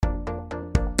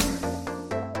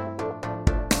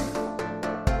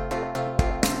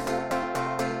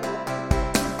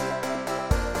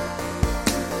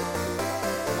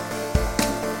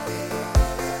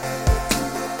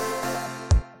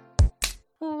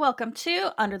welcome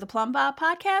to Under the Plumb Bob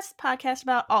podcast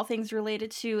about all things related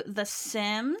to The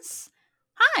Sims.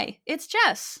 Hi, it's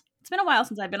Jess. It's been a while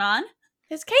since I've been on.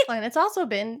 It's Caitlin. It's also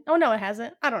been... Oh, no, it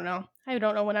hasn't. I don't know. I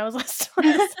don't know when I was last on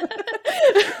this.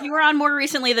 You were on more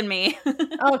recently than me.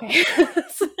 Okay.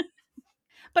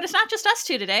 But it's not just us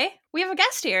two today. We have a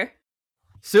guest here.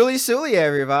 Sully,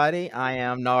 everybody. I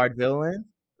am Nardvillain.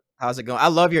 How's it going? I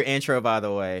love your intro, by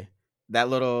the way.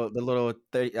 That the little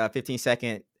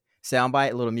 15-second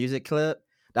soundbite, little music clip.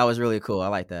 That was really cool. I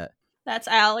like that. That's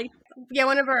Allie. Yeah,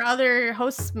 one of our other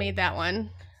hosts made that one.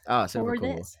 Oh, super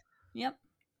cool. This. Yep.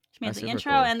 She made That's the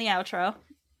intro cool. and the outro.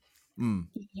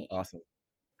 Awesome.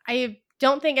 I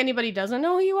don't think anybody doesn't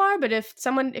know who you are, but if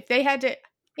they had to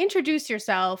introduce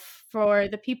yourself for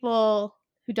the people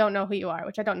who don't know who you are,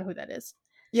 which I don't know who that is.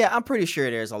 Yeah, I'm pretty sure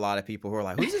there's a lot of people who are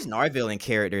like, who's this Nardvillain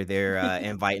character they're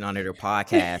inviting onto their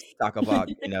podcast to talk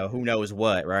about, who knows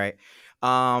what, right?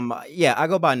 Yeah, I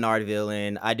go by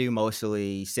Nardvillain. I do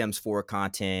mostly Sims 4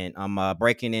 content. I'm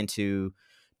breaking into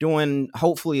doing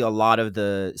hopefully a lot of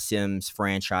the Sims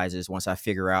franchises once I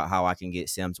figure out how I can get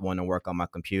Sims 1 to work on my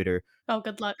computer. Oh,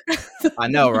 good luck. I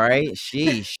know, right?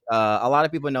 Sheesh. A lot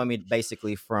of people know me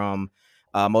basically from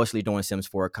mostly doing Sims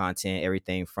 4 content,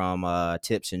 everything from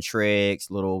tips and tricks,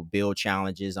 little build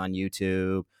challenges on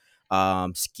YouTube,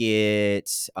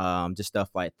 skits, just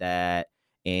stuff like that.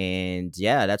 And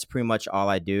yeah, that's pretty much all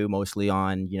I do, mostly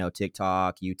on,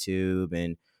 TikTok, YouTube,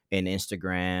 and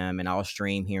Instagram, and I'll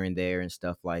stream here and there and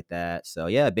stuff like that. So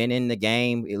yeah, I've been in the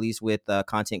game, at least with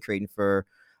content creating for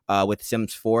with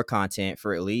Sims 4 content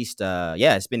for at least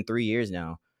it's been 3 years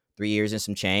now. 3 years and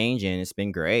some change, and it's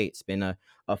been great. It's been a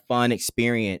fun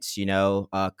experience,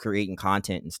 creating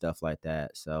content and stuff like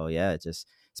that. So yeah, it's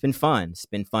been fun. It's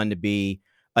been fun to be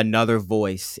another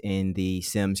voice in the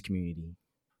Sims community.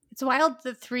 It's wild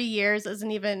that 3 years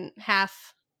isn't even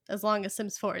half as long as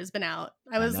Sims 4 has been out.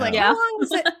 I was like, yeah. How long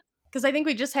is it? Because I think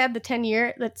we just had the 10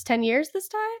 year. That's 10 years this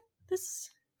time. This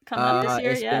coming up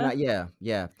this year,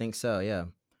 I think so. Yeah.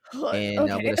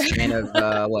 And with a span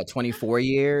of 24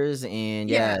 years, and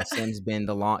Sims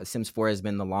 4 has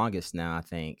been the longest now, I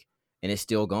think, and it's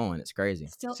still going. It's crazy.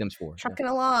 Still Sims 4 trucking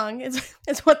along.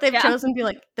 It's what they've chosen to be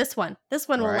like. This one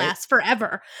will last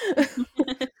forever.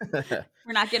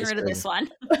 We're not getting rid of this one,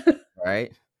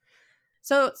 right?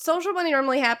 So Social Bunny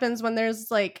normally happens when there's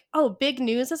like, big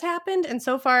news has happened, and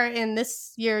so far in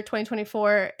this year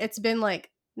 2024, it's been like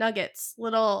nuggets,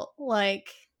 little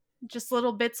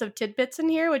bits of tidbits in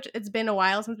here, which it's been a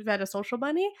while since we've had a Social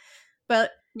Bunny,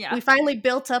 but we finally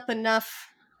built up enough.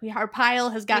 Our pile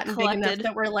has gotten big enough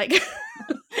that we're like,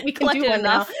 we can do one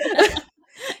now.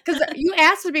 Because you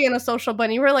asked to be in a Social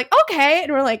Bunny, we're like, okay,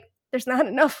 and we're like, there's not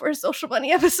enough for a Social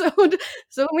Bunny episode,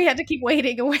 so we had to keep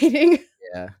waiting and waiting.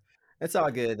 Yeah, it's all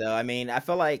good though. I mean, I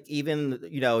feel like even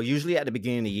usually at the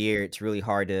beginning of the year, it's really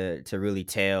hard to really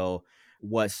tell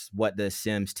what the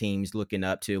Sims team's looking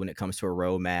up to when it comes to a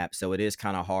roadmap. So it is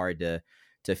kind of hard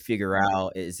to figure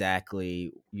out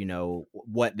exactly,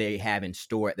 what they have in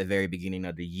store at the very beginning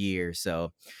of the year.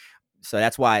 So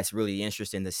that's why it's really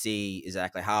interesting to see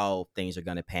exactly how things are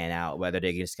going to pan out, whether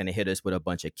they're just going to hit us with a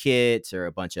bunch of kits or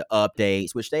a bunch of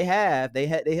updates, which they have. They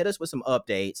hit us with some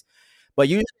updates, but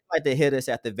usually like they hit us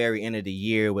at the very end of the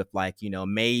year with like,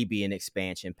 maybe an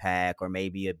expansion pack or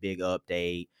maybe a big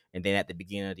update. And then at the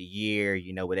beginning of the year,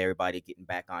 with everybody getting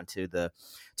back onto the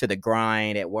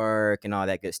grind at work and all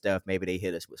that good stuff, maybe they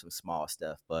hit us with some small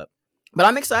stuff. But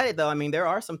I'm excited though. I mean, there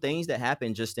are some things that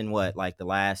happened just in the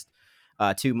last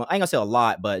 2 months. I ain't gonna say a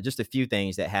lot, but just a few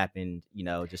things that happened,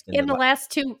 just in the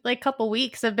last couple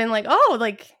weeks have been like,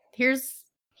 here's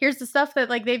the stuff that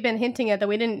like they've been hinting at that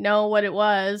we didn't know what it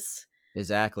was.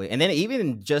 Exactly. And then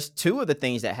even just two of the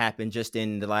things that happened just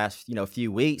in the last, few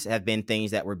weeks have been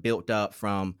things that were built up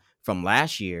from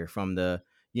last year, from the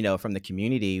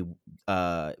community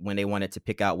when they wanted to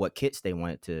pick out what kits they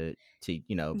wanted to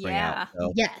bring out.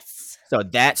 So, yes. So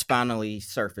that's finally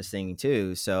surfacing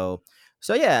too. So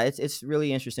yeah, it's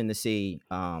really interesting to see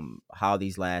how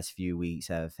these last few weeks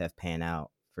have panned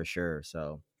out for sure.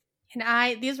 So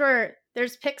and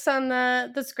there's pics on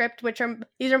the script,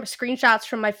 these are screenshots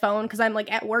from my phone because I'm like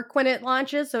at work when it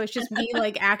launches, so it's just me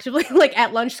like actively like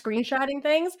at lunch screenshotting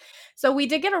things. So we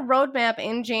did get a roadmap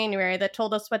in January that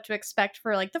told us what to expect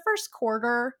for like the first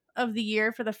quarter of the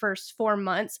year for the first 4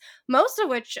 months, most of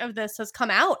which of this has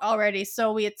come out already.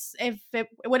 So it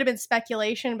would have been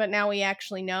speculation, but now we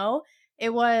actually know.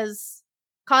 It was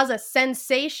cause a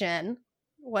sensation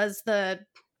was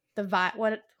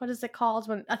what is it called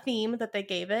when a theme that they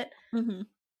gave it. Mm-hmm.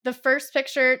 The first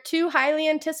picture, 2 highly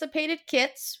anticipated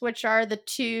kits, which are the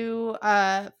 2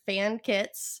 fan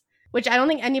kits. which I don't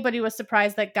think anybody was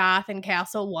surprised that Goth and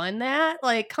Castle won that.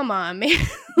 Like, come on, man.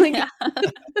 Like, Yeah.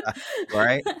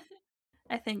 Right?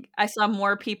 I think I saw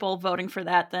more people voting for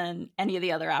that than any of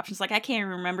the other options. Like, I can't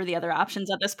even remember the other options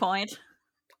at this point.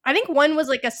 I think one was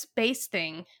like a space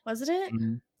thing, wasn't it?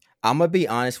 I'm gonna be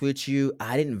honest with you.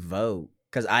 I didn't vote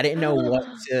because I didn't know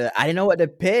what to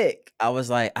pick. I was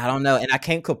like, I don't know, and I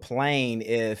can't complain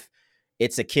if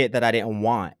it's a kit that I didn't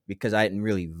want because I didn't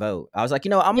really vote. I was like,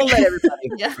 I'm gonna let everybody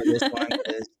vote Yeah. for this one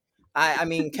because I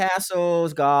mean,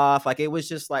 Castles, Golf, like it was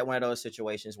just like one of those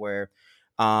situations where,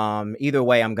 either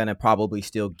way, I'm gonna probably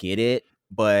still get it,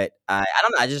 but I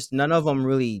don't know. I just none of them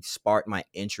really sparked my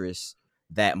interest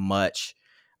that much.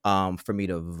 For me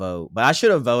to vote, but I should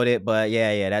have voted. But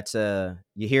yeah, that's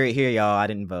you hear it here, y'all. I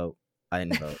didn't vote.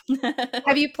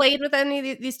 Have you played with any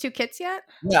of these two kits yet?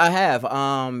 Yeah, I have.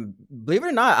 Believe it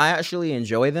or not, I actually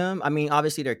enjoy them. I mean,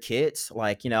 obviously they're kits.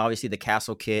 Like obviously the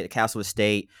Castle kit, Castle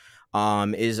Estate,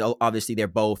 is obviously they're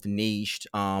both niched.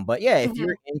 But yeah, if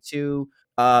you're into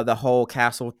the whole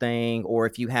castle thing, or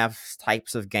if you have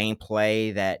types of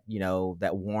gameplay that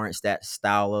that warrants that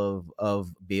style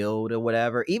of build or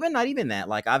whatever, not even that,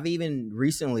 like I've even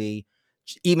recently,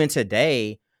 even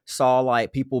today, saw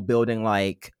like people building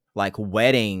like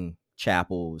wedding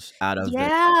chapels out of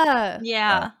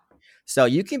Yeah. so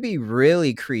you can be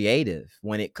really creative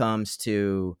when it comes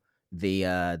to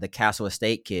the Castle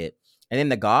Estate kit. And then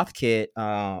the Goth kit,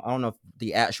 I don't know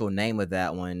the actual name of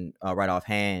that one right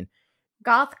offhand.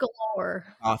 Goth Galore.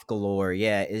 Goth Galore,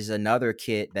 yeah, is another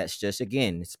kit that's just,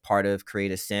 again, it's part of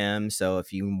Create a Sim. So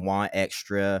if you want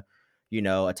extra,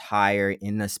 attire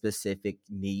in a specific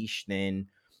niche, then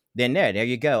there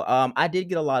you go. I did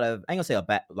get a lot of, I ain't gonna say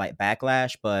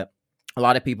backlash, but a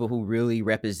lot of people who really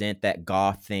represent that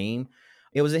goth theme.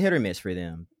 It was a hit or miss for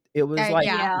them. It was like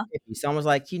 50-50. Someone was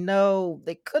like,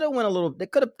 they could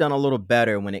have done a little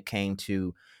better when it came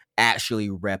to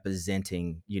actually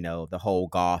representing, the whole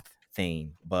goth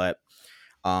theme. But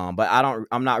I'm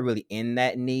not really in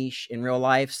that niche in real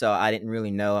life, so I didn't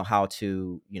really know how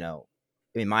to,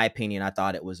 in my opinion, I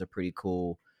thought it was a pretty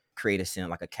cool Create a Sim,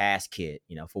 like a cast kit,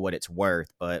 for what it's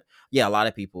worth. But yeah, a lot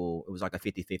of people, it was like a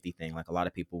 50-50 thing. Like a lot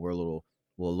of people were a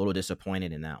little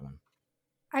disappointed in that one.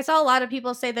 I saw a lot of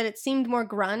people say that it seemed more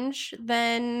grunge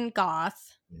than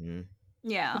goth. Mm-hmm.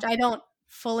 Yeah. Which I don't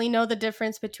fully know the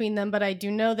difference between them, but I do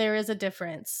know there is a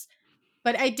difference.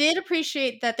 But I did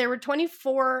appreciate that there were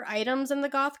 24 items in the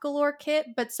Goth Galore kit,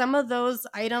 but some of those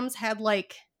items had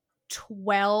like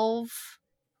 12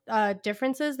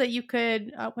 differences that you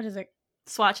could, what is it?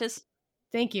 Swatches.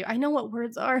 Thank you. I know what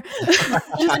words are. Just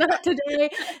not today.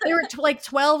 There were like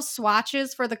 12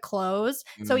 swatches for the clothes.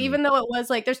 So even though it was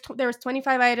like there was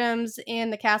 25 items in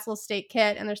the Castle Estate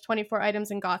kit and there's 24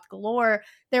 items in Goth Galore,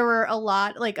 there were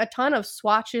a ton of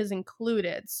swatches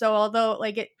included. So although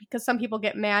because some people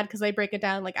get mad because they break it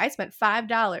down, like I spent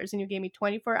 $5 and you gave me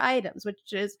 24 items,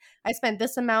 which is I spent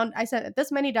this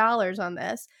many dollars on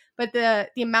this. But the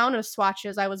amount of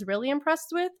swatches I was really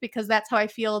impressed with, because that's how I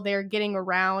feel they're getting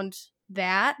around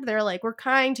that. They're like, we're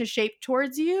trying to shape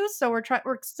towards you, so we're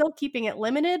still keeping it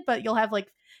limited, but you'll have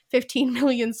like 15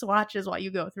 million swatches while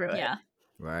you go through it. Yeah.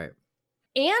 Right.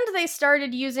 And they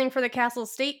started using for the Castle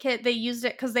Estate kit, they used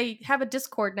it because they have a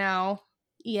Discord now,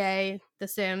 EA, The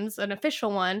Sims, an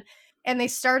official one, and they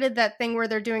started that thing where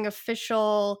they're doing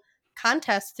official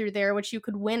contests through there, which you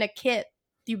could win a kit.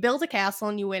 You build a castle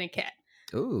and you win a kit.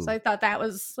 Ooh. So I thought that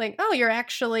was like, oh, you're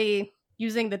actually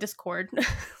using the Discord.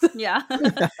 Yeah.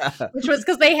 Which was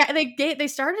because they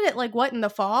started it like what, in the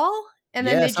fall, and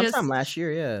then sometime last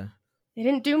year. Yeah, they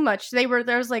didn't do much. There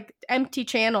was like empty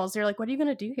channels. They're like, what are you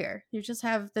gonna do here? You just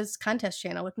have this contest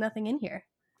channel with nothing in here.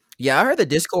 Yeah, I heard the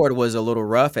Discord was a little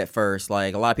rough at first.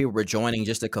 Like a lot of people were joining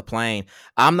just to complain.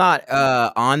 I'm not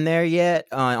on there yet,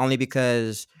 only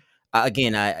because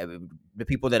the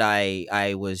people that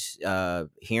I was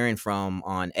hearing from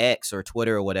on X or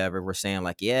Twitter or whatever were saying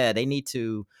like, yeah, they need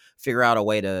to figure out a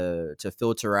way to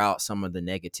filter out some of the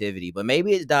negativity. But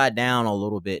maybe it's died down a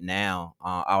little bit now.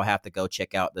 I'll have to go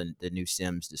check out the new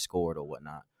Sims Discord or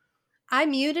whatnot. I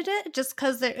muted it just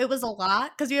because it was a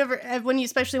lot. Because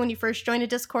especially when you first join a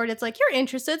Discord, it's like, you're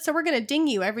interested, so we're going to ding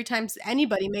you every time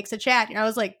anybody makes a chat. And I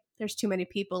was like, there's too many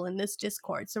people in this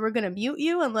Discord, so we're going to mute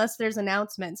you unless there's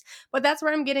announcements. But that's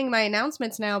where I'm getting my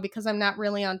announcements now, because I'm not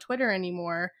really on Twitter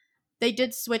anymore. They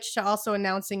did switch to also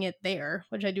announcing it there,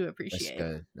 which I do appreciate.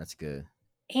 That's good.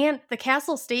 And the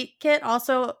Castle Estate kit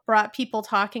also brought people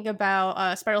talking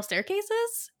about spiral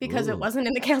staircases, because it wasn't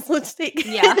in the Castle Estate kit.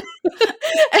 Yeah.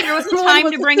 There was a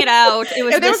time to bring it out.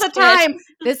 There was a time.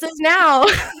 This is now.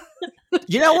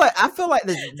 You know what? I feel like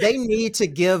they need to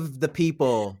give the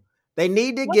people They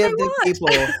need to What give they the want.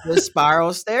 people the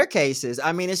spiral staircases.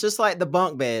 I mean, it's just like the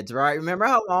bunk beds, right? Remember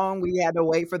how long we had to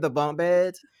wait for the bunk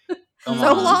beds? Come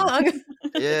So on. long.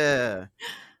 Yeah.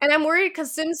 And I'm worried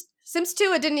because Sims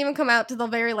 2, it didn't even come out to the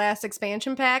very last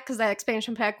expansion pack, because that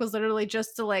expansion pack was literally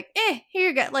just to like, here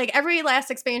you go. Like, every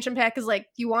last expansion pack is like,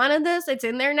 you wanted this? It's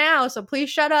in there now, so please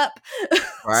shut up.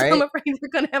 Right? So I'm afraid we're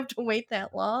going to have to wait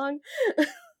that long.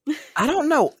 I don't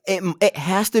know. It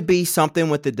has to be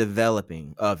something with the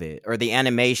developing of it or the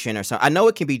animation or something. I know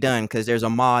it can be done because there's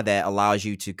a mod that allows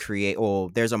you to create,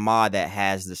 or there's a mod that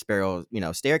has the spiral,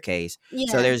 staircase.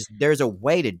 Yeah. So there's a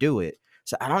way to do it.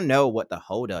 So I don't know what the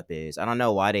holdup is. I don't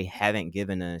know why they haven't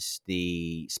given us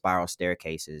the spiral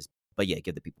staircases. But yeah,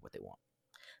 give the people what they want.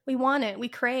 We want it. We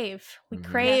crave. We Mhm.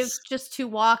 crave Yes. just to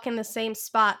walk in the same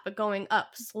spot, but going up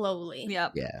slowly.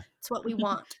 Yep. Yeah. It's what we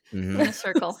want. Mhm. In a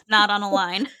circle, not on a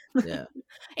line. Yeah.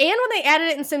 And when they added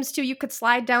it in Sims 2, you could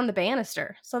slide down the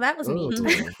banister. So that was neat. Ooh,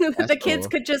 The that's kids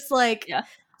cool. could just like Yeah.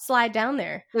 slide down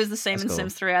there. It was the same That's in cool.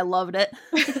 Sims 3. I loved it.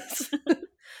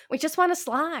 We just want to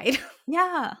slide.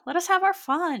 Yeah, let us have our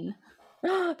fun.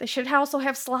 They should also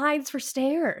have slides for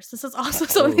stairs. This is also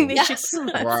something they Yes. should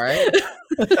give us.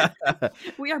 Right?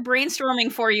 We are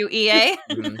brainstorming for you, EA.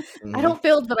 Mhm, I mhm. don't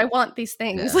build, but I want these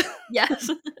things. Yeah. Yes.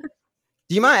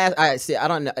 Do you mind? I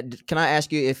don't know. Can I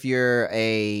ask you if you're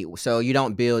so you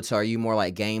don't build? So are you more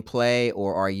like gameplay,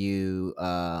 or are you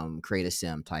create a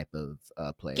sim type of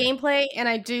player? Gameplay, and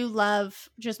I do love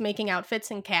just making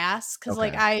outfits and casts, because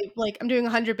Okay. I'm doing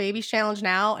 100 babies challenge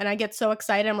now, and I get so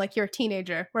excited. I'm like, you're a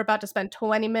teenager. We're about to spend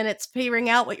 20 minutes figuring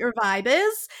out what your vibe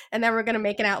is, and then we're gonna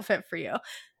make an outfit for you,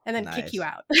 and then kick Nice. you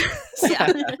out.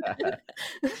 Yeah.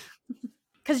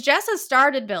 Because Jess has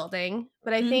started building,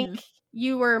 but I Mhm. think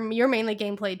you're mainly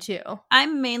gameplay too.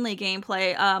 I'm mainly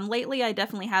gameplay. Lately I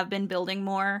definitely have been building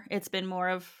more. It's been more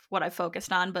of what I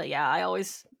focused on, but yeah, I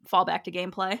always fall back to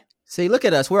gameplay. See, look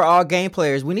at us. We're all game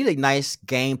players. We need a nice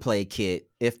gameplay kit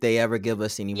if they ever give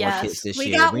us any more Yes. kits this We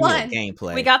year. got We one. need a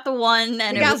gameplay. We got the one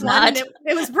and We it got was one, not. and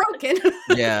it was broken.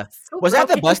 Yeah. So Was that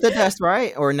the broken. busted dust,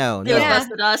 right? Or no? It No. was Yeah.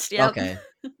 Busted Dust, yep. Okay.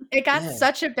 It got Yeah.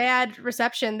 such a bad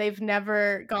reception, they've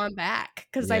never gone back,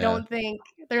 because I Yeah. don't think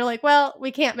they're like, well,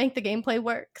 we can't make the gameplay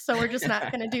work, so we're just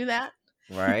not going to do that.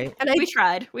 Right. And We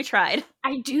tried.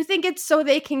 I do think it's so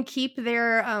they can keep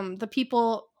their the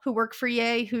people who work for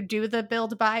EA who do the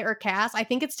build, buy, or cast. I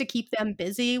think it's to keep them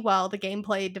busy while the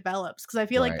gameplay develops, because I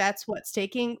feel like Right. that's what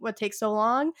takes so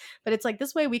long. But it's like,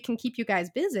 this way we can keep you guys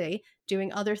busy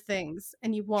doing other things,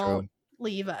 and you won't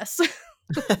leave us.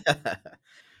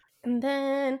 And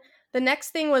then the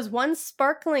next thing was one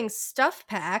sparkling stuff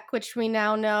pack, which we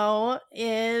now know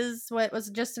is what was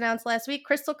just announced last week.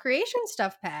 Crystal Creation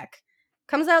stuff pack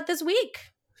comes out this week.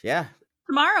 Yeah.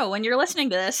 Tomorrow when you're listening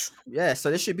to this. Yeah.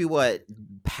 So this should be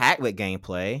packed with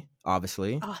gameplay,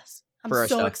 obviously. Oh, I'm For a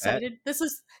so stuff excited.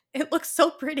 It looks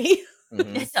so pretty.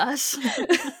 Mhm. It does.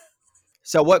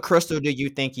 So what crystal do you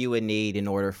think you would need in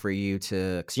order for you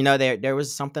to, because there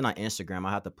was something on Instagram,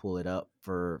 I'll have to pull it up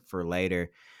for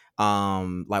later.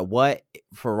 Like what,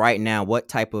 for right now, what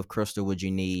type of crystal would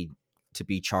you need to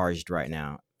be charged right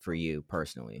now for you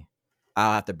personally?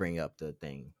 I'll have to bring up the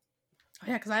thing.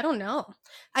 Yeah, because I don't know.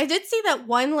 I did see that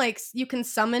one, like, you can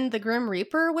summon the Grim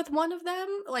Reaper with one of them.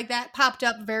 Like, that popped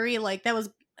up that was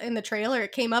in the trailer.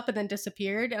 It came up and then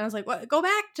disappeared. And I was like, what? Go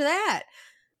back to that.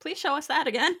 Please show us that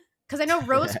again. Because I know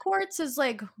Rose Quartz is,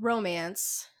 like,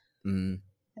 romance. Mm.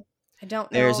 I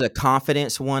don't know. There's a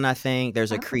confidence one, I think.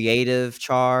 There's a creative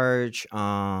charge.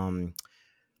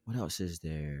 What else is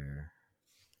there?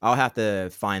 I'll have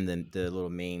to find the little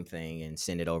meme thing and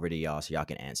send it over to y'all so y'all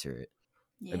can answer it.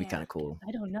 That'd be kind of cool.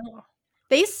 I don't know.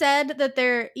 They said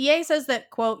that EA says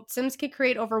that, quote, Sims can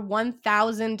create over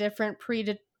 1,000 different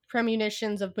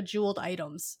premonitions of bejeweled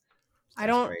items.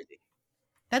 That's crazy.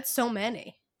 That's so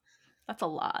many. That's a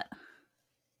lot.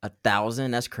 1,000?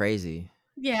 That's crazy.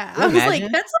 Yeah, Can I you was imagine?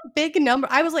 like, that's a big number.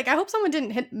 I was like, I hope someone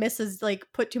didn't hit misses, like,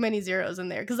 put too many zeros in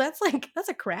there, because that's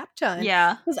a crap ton.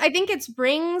 Yeah. Because I think it's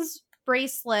rings,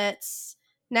 bracelets,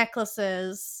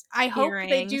 necklaces. I hope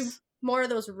they do Earrings. more of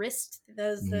those wrists,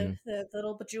 the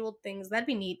little bejeweled things. That'd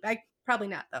be neat. Probably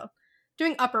not, though.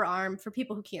 Doing upper arm for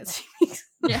people who can't see me.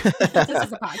 Yeah. This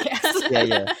is a podcast.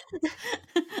 Yeah.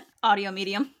 Audio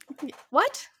medium.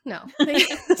 What? No. They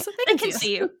They can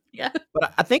see you. Yeah.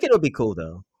 But I think it'll be cool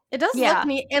though. It does Yeah. look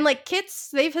neat. And like kits,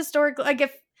 they've historically, like,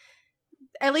 if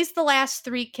at least the last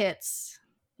 3 kits,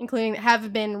 including,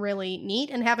 have been really neat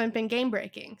and haven't been game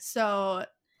breaking. So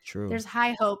True. there's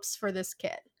high hopes for this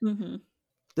kit. Mm-hmm.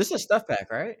 This is a stuff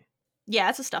pack, right? Yeah,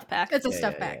 it's a stuff pack. It's a Yeah,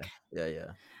 stuff yeah, pack.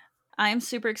 Yeah. I'm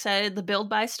super excited. The build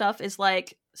buy stuff is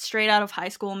like straight out of high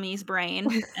school me's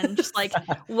brain and just like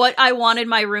what I wanted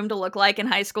my room to look like in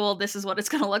high school. This is what it's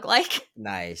going to look like.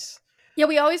 Nice. Yeah,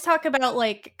 we always talk about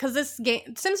like, because this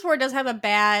game Sims 4 does have a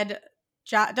bad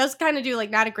job, does kind of do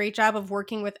like not a great job of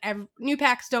working with new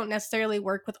packs. Don't necessarily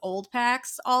work with old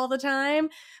packs all the time,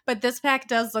 but this pack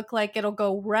does look like it'll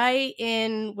go right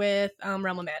in with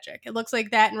Realm of Magic. It looks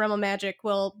like that and Realm of Magic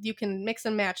you can mix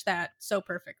and match that so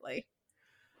perfectly.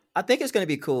 I think it's going to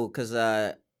be cool because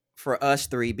for us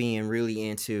three being really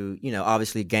into,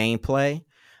 obviously gameplay,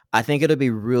 I think it'll be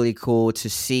really cool to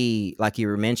see, like you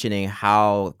were mentioning,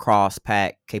 how cross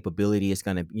pack capability is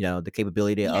going to, the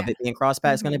capability of it being cross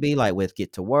pack is going to be, like with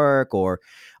Get to Work, or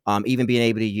even being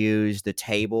able to use the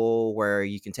table where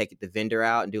you can take the vendor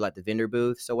out and do like the vendor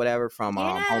booths or whatever from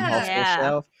Home Hustle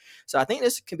Shelf. So I think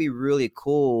this can be really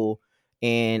cool.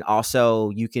 And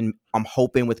also I'm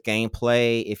hoping with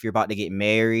gameplay, if you're about to get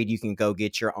married, you can go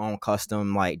get your own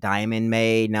custom like diamond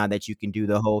made now that you can do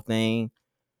the whole thing.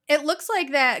 It looks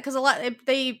like that because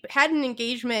they had an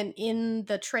engagement in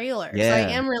the trailer. Yeah. So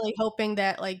I am really hoping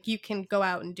that like you can go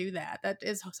out and do that. That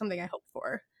is something I hope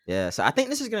for. Yeah, so I think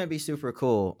this is going to be super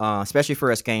cool, especially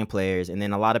for us game players. And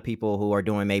then a lot of people who are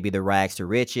doing maybe the rags to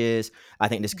riches, I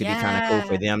think this could be kind of cool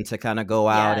for them to kind of go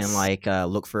out and like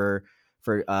look for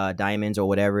diamonds or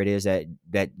whatever it is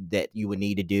that you would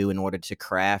need to do in order to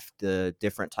craft the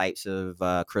different types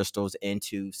of crystals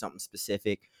into something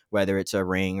specific, whether it's a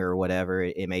ring or whatever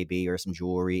it may be, or some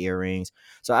jewelry, earrings.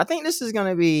 So I think this is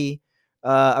going to be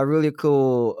a really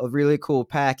cool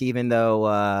pack, even though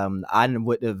I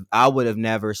would have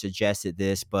never suggested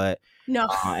this, but no.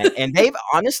 And they've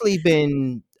honestly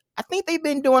been, I think they've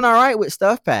been doing all right with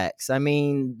stuff packs. I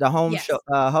mean, the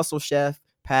Hustle Chef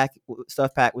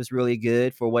stuff pack was really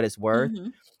good for what it's worth,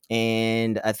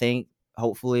 and I think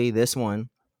hopefully this one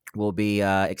will be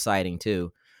exciting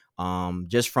too.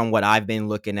 Just from what I've been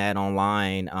looking at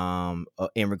online,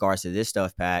 in regards to this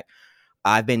stuff pack,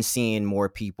 I've been seeing more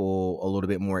people a little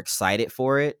bit more excited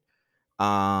for it.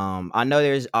 I know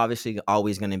there's obviously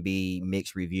always going to be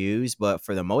mixed reviews, but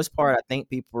for the most part, I think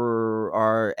people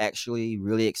are actually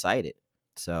really excited.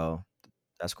 So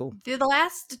that's cool. The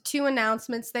last two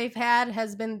announcements they've had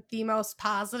has been the most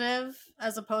positive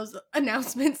as opposed to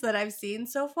announcements that I've seen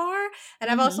so far.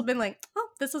 And I've also been like, oh,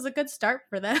 this is a good start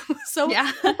for them. So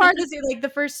far this year, like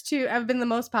the first two have been the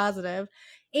most positive.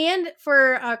 And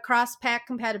for cross-pack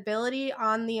compatibility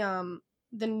on the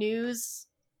news,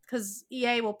 because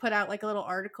EA will put out like a little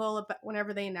article about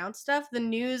whenever they announce stuff. The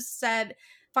news said,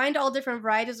 find all different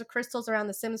varieties of crystals around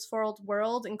the Sims 4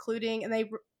 world, including, and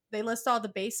they list all the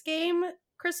base game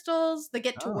crystals, the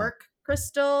Get to Work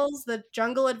crystals, the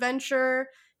Jungle Adventure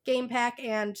game pack,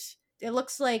 and it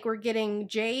looks like we're getting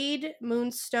Jade,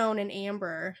 Moonstone, and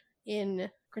Amber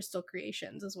in Crystal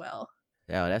Creations as well.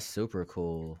 Yeah, that's super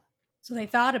cool. So they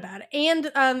thought about it.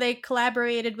 And they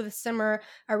collaborated with Simmer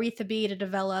Aretha B to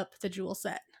develop the jewel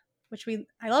set, which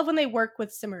I love when they work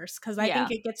with Simmers, because I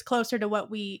think it gets closer to what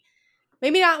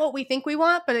maybe not what we think we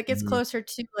want, but it gets closer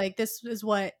to like, this is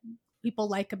what people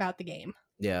like about the game.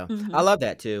 Yeah, I love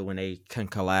that too when they can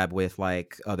collab with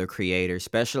like other creators,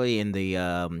 especially in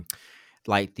the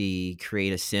like the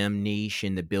create a sim niche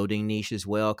and the building niche as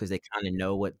well, because they kind of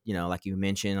know what, like you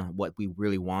mentioned, what we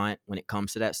really want when it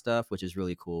comes to that stuff, which is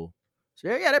really cool. So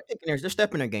they're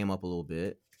stepping their game up a little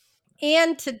bit.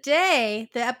 And today,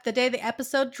 the day the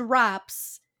episode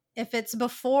drops, if it's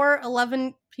before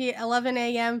 11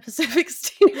 a.m. Pacific,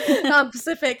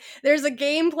 there's a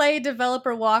gameplay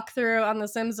developer walkthrough on the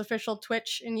Sims official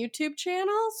Twitch and YouTube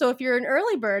channel. So if you're an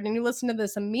early bird and you listen to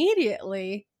this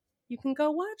immediately, you can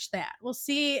go watch that. We'll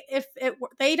see if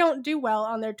they don't do well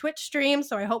on their Twitch stream,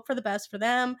 so I hope for the best for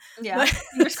them. Yeah,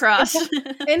 fingers crossed.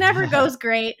 It never goes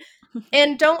great.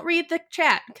 And don't read the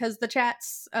chat, because the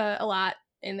chat's a lot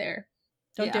in there.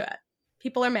 Don't do it.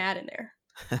 People are mad in there.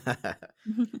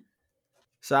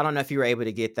 So I don't know if you were able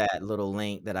to get that little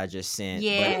link that I just sent.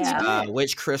 Yeah. But,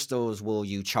 which crystals will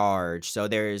you charge? So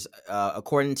there's,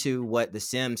 according to what The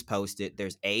Sims posted,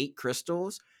 there's 8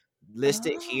 crystals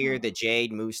listed here. The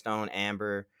Jade, Moonstone,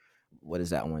 Amber. What is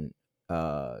that one?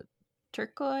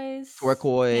 Turquoise,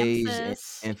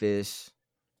 Amethyst.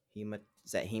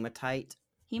 Is that hematite?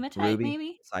 Ruby?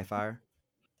 Maybe? Sapphire?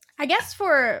 I guess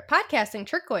for podcasting,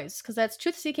 turquoise, because that's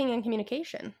truth-seeking and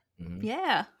communication. Mm-hmm.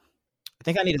 Yeah. I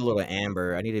think I need a little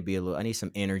amber. I need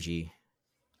some energy.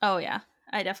 Oh, yeah.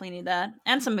 I definitely need that.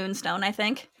 And some moonstone, I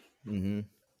think.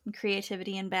 Mm-hmm.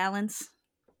 Creativity and balance.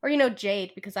 Or,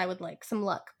 jade, because I would like some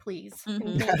luck, please.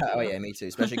 Oh, yeah, me too.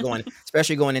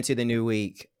 Especially going into the new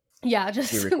week. Yeah,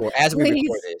 just as we record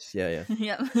please. this. Yeah.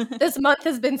 Yep. This month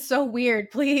has been so weird.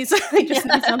 Please, I just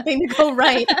need something to go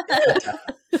right.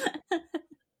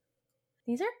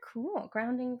 These are cool.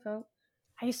 Grounding folk.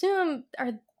 I assume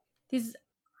are these.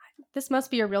 This must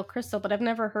be a real crystal, but I've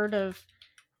never heard of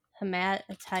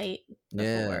hematite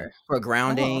before. For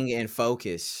grounding and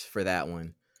focus for that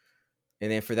one.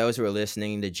 And then for those who are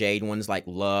listening, the jade ones like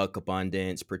luck,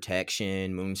 abundance,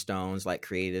 protection, moonstones like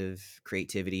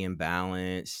creativity and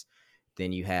balance.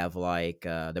 Then you have like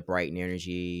the brighten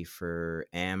energy for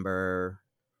amber,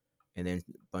 and then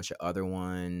a bunch of other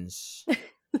ones.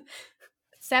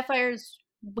 Sapphire's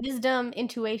wisdom,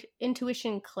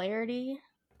 intuition, clarity.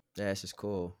 Yeah, this is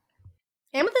cool.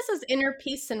 Amethyst is inner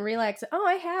peace and relax. Oh,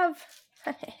 I have.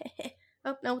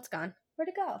 Oh no, it's gone. Where'd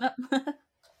it go?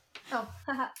 Oh,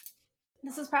 haha.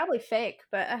 This is probably fake,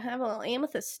 but I have a little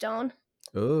amethyst stone.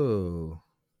 Ooh,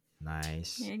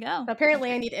 nice. There you go.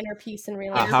 Apparently, I need inner peace and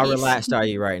relax. How relaxed are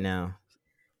you right now?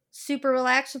 Super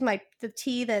relaxed with the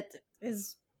tea that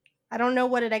is. I don't know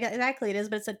what exactly it is,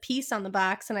 but it said peace on the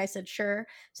box, and I said sure,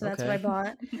 so that's what I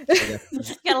bought.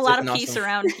 Got a lot of peace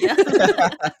around. Yeah.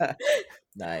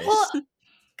 Nice. Well,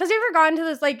 because you ever gone to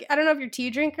this? Like, I don't know if you're tea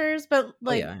drinkers, but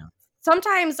like.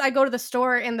 Sometimes I go to the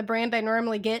store and the brand I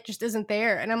normally get just isn't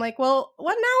there. And I'm like, well,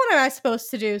 what am I supposed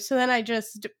to do? So then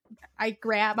I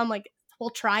grab, I'm like,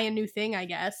 we'll try a new thing, I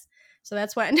guess. So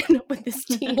that's why I ended up with this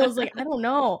tea. I was like, I don't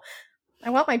know. I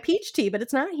want my peach tea, but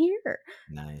it's not here.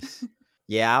 Nice.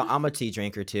 Yeah, I'm a tea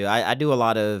drinker too. I do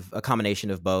a combination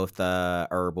of both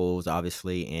herbals,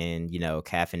 obviously, and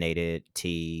caffeinated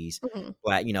teas. Mm-hmm.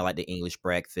 Like like the English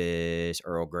breakfast,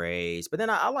 Earl Greys. But then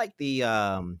I like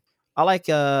the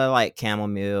like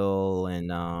chamomile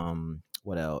and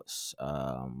what else?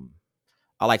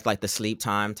 I like the sleep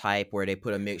time type where they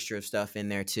put a mixture of stuff in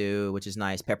there too, which is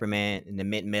nice. Peppermint and the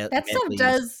mint. That stuff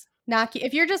does knock you.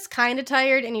 If you're just kind of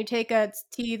tired and you take a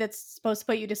tea that's supposed to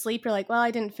put you to sleep, you're like, well,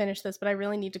 I didn't finish this, but I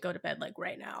really need to go to bed like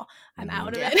right now. I'm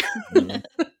out of it.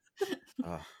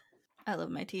 I love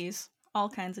my teas. All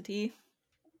kinds of tea.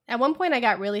 At one point I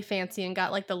got really fancy and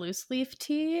got like the loose leaf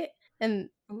tea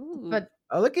but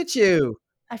oh, look at you.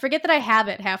 I forget that I have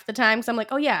it half the time because I'm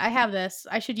like, oh yeah, I have this.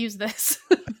 I should use this.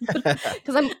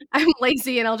 Because I'm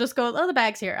lazy and I'll just go, oh, the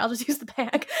bag's here. I'll just use the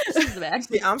bag.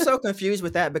 See, I'm so confused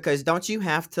with that because don't you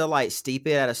have to like steep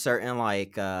it at a certain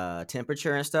like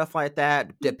temperature and stuff like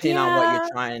that, depending on what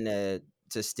you're trying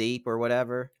to steep or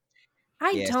whatever?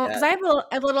 I don't, because I have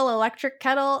a little electric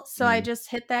kettle, so I just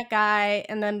hit that guy,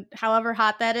 and then however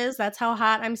hot that is, that's how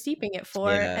hot I'm steeping it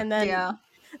for, and then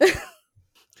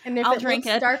and if it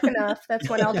looks dark enough, that's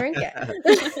when I'll drink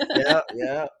it.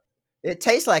 Yeah. It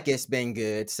tastes like it's been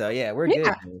good, so yeah, we're good.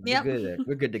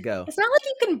 We're good to go. It's not like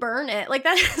you can burn it. Like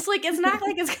that's like it's not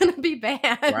like it's gonna be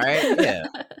bad, right? Yeah,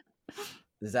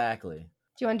 exactly. Do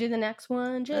you want to do the next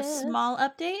one, Jess? A small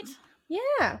update.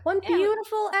 Yeah, one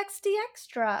beautiful XDX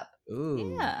drop.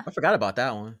 Ooh, yeah. I forgot about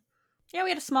that one. Yeah, we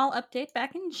had a small update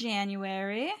back in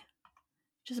January.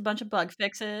 Just a bunch of bug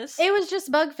fixes. It was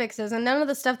just bug fixes and none of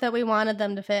the stuff that we wanted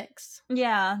them to fix.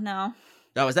 Yeah, no.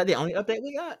 Oh, is that the only update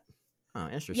we got? Oh,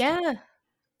 interesting. Yeah.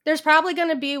 There's probably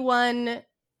going to be one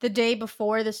the day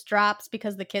before this drops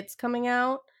because the kit's coming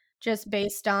out, just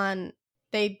based on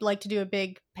they like to do a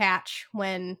big patch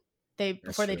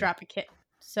before they drop a kit.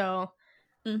 So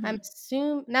I'm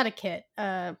assuming not a kit,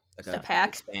 like a pack,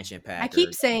 expansion pack. I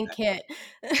keep saying kit.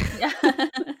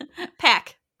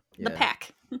 Pack. Yeah. The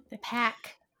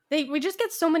pack. We just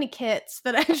get so many kits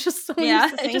that I just so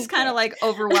it just kind of like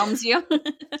overwhelms you.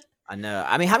 I know.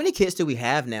 I mean, how many kits do we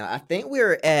have now? I think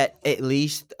we're at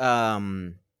least I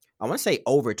want to say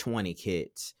over 20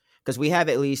 kits because we have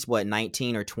at least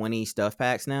 19 or 20 stuff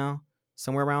packs now,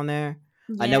 somewhere around there.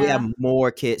 Yeah. I know we have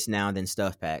more kits now than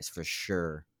stuff packs for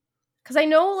sure. Because I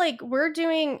know, like, we're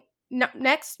doing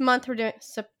next month. We're doing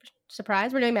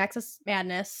surprise. We're doing Maxis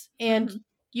Madness, and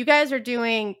you guys are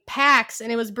doing packs.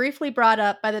 And it was briefly brought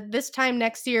up by this time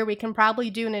next year, we can probably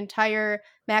do an entire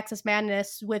Maxis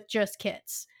Madness with just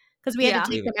kits because we had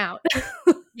to take them out.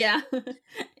 Yeah,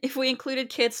 if we included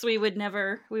kits, we would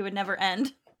never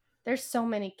end. There's so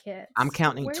many kits. I'm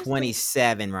counting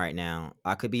 27 right now.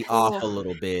 I could be off a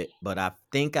little bit, but I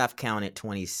think I've counted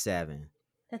 27.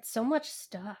 That's so much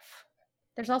stuff.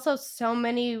 There's also so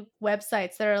many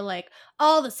websites that are like,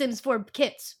 all the Sims 4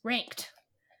 kits ranked.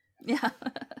 Yeah.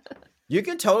 You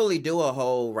can totally do a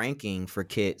whole ranking for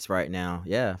kits right now.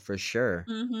 Yeah, for sure.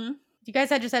 Mm-hmm. You guys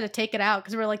had to take it out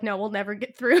because we're like, no, we'll never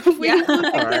get through.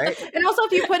 Right. And also,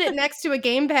 if you put it next to a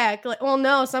game pack, like, well,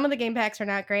 no, some of the game packs are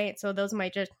not great, so those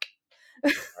might just.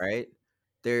 Right.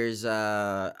 There's,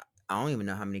 I I don't even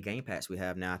know how many game packs we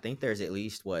have now. I think there's at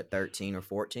least 13 or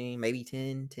 14, maybe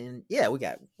 10. Yeah, we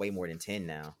got way more than 10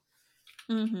 now.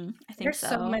 I think There's so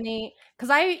so. many. Because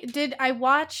I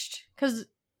watched, because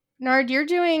Nard, you're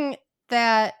doing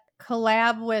that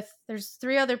collab with, there's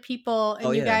 3 other people,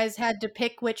 and you guys had to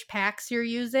pick which packs you're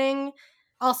using.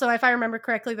 Also, if I remember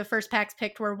correctly, the first packs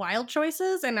picked were wild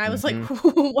choices, and I was like,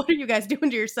 what are you guys doing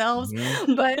to yourselves?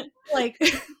 But like,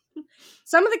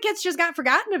 some of the kits just got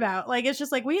forgotten about. Like, it's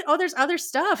just like, there's other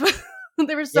stuff.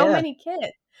 There were so many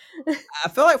kits. I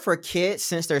feel like for kits,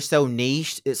 since they're so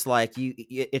niched, it's like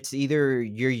it's either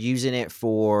you're using it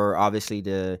for obviously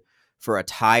for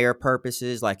attire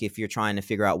purposes, like if you're trying to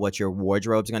figure out what your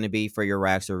wardrobe's going to be for your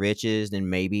rags or riches, then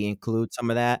maybe include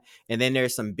some of that. And then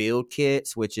there's some build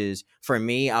kits, which is for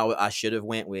me, I should have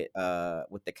went with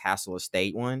the Castle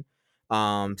Estate one.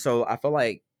 So I feel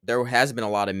like there has been a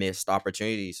lot of missed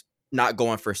opportunities not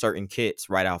going for certain kits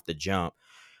right off the jump.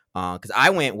 Because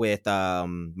I went with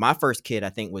my first kit, I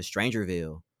think, was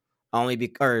Strangerville.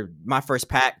 Or my first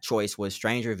pack choice was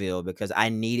Strangerville because I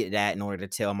needed that in order to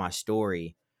tell my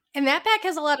story. And that pack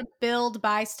has a lot of build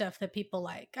buy stuff that people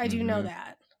like. I do know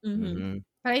that.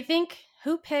 But I think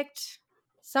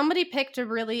somebody picked a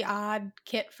really odd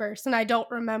kit first, and I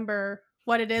don't remember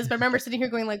what it is, but I remember sitting here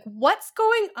going like, what's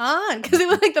going on? Because it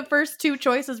was like the first 2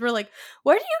 choices were like,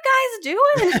 what are you guys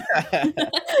doing?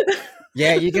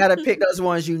 Yeah, you got to pick those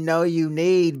ones you know you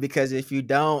need, because if you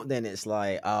don't, then it's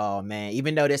like, oh man,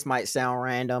 even though this might sound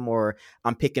random or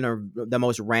I'm picking the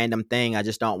most random thing, I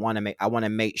just don't want to I want to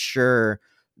make sure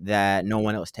that no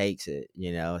one else takes it,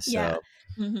 so. Yeah.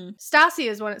 Stassi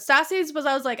is one. Stassi's was,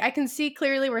 I was like, I can see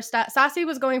clearly where Stassi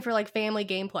was going for like family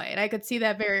gameplay, and I could see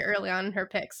that very early on in her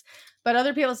picks. But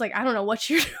other people was like, I don't know what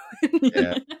you're doing.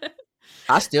 Yeah.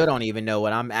 I still don't even know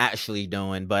what I'm actually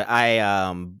doing, but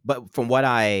but from what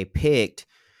I picked,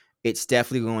 it's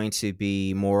definitely going to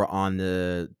be more on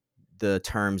the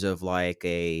terms of like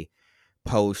a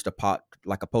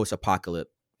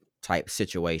post-apocalypse type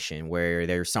situation where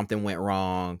there's something went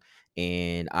wrong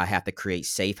and I have to create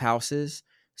safe houses.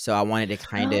 So I wanted to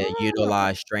kind of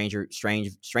utilize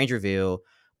Strangerville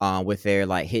with their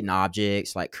like hidden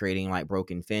objects, like creating like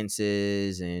broken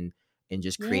fences and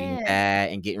just creating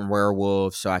that and getting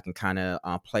werewolves, so I can kind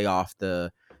of play off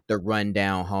the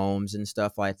rundown homes and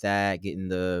stuff like that, getting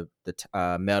the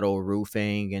metal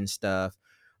roofing and stuff.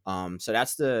 So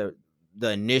that's the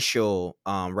initial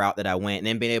route that I went, and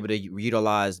then being able to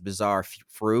utilize bizarre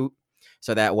fruit,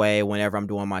 so that way whenever I'm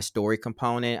doing my story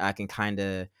component, I can kind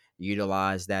of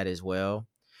utilize that as well.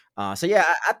 So yeah,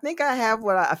 I think I have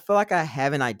I feel like I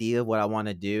have an idea of what I want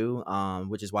to do,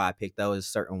 which is why I picked those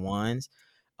certain ones.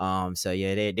 So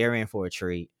yeah, they're in for a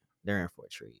treat. I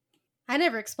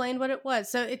never explained what it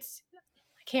was. So I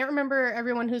can't remember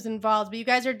everyone who's involved, but you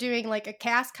guys are doing like a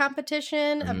cast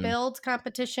competition, a build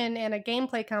competition, and a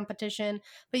gameplay competition,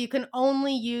 but you can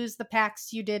only use the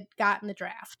packs you got in the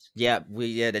draft. Yeah,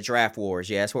 the draft wars.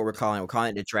 Yeah, that's what we're calling it. We're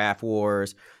calling it the draft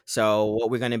wars. So what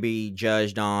we're going to be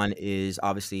judged on is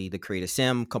obviously the create a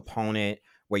sim component,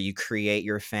 where you create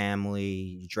your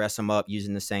family, you dress them up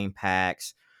using the same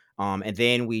packs. And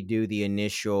then we do the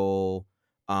initial,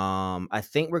 I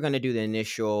think we're going to do the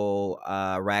initial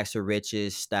Rags to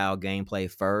Riches style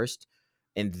gameplay first.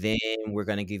 And then we're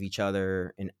going to give each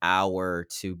other an hour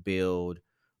to build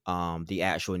the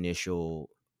actual initial,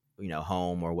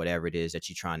 home or whatever it is that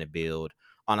you're trying to build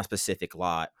on a specific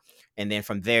lot. And then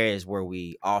from there is where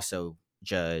we also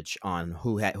judge on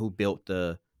who built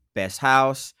the best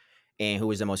house and who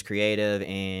was the most creative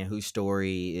and whose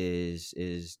story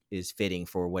is fitting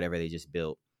for whatever they just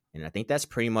built. And I think that's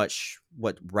pretty much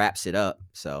what wraps it up.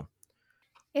 So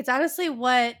it's honestly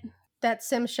what that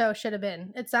sim show should have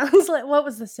been. It sounds like, what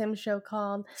was the sim show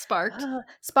called? Sparked.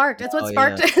 Sparked. That's what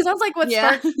Sparked. Yeah. It sounds like what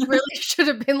Sparked really should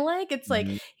have been like. It's like,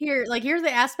 here's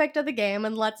the aspect of the game,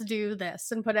 and let's do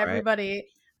this and put everybody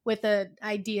with an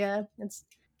idea.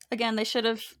 Again, they should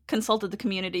have consulted the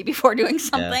community before doing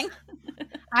something. Yeah.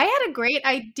 I had a great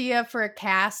idea for a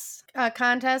cast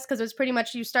contest, because it was pretty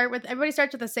much everybody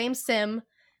starts with the same sim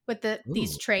with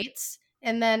these traits,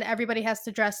 and then everybody has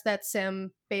to dress that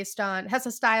sim has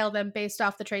to style them based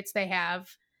off the traits they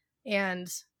have. And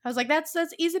I was like, that's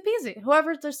easy peasy.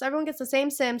 Everyone gets the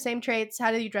same sim, same traits.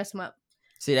 How do you dress them up?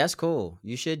 See, that's cool.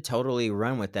 You should totally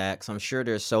run with that, because I'm sure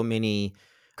there's so many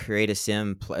creative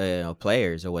sim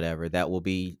players or whatever that will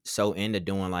be so into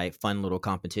doing like fun little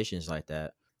competitions like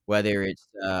that. Whether it's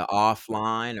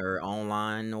offline or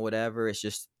online or whatever,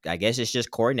 I guess it's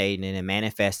just coordinating it and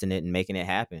manifesting it and making it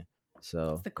happen.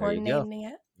 So it's the coordinating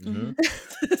it. Mm-hmm.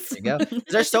 There you go.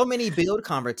 There's so many build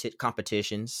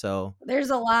competitions, so There's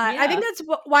a lot. I think that's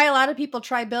why a lot of people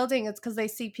try building. It's because they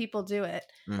see people do it.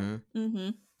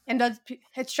 And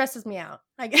it stresses me out.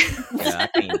 I guess. Yeah,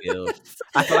 I can't build.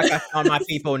 I feel like I found my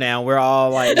people now. We're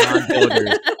all like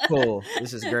non-builders. Cool.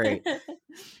 This is great.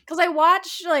 Because I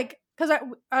watch because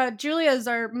Julia is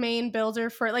our main builder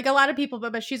for like a lot of people,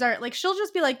 but she's our like she'll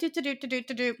just be like do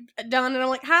done, and I'm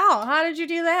like, how did you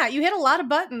do that? You hit a lot of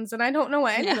buttons, and I don't know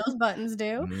what any of those buttons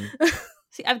do.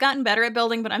 See, I've gotten better at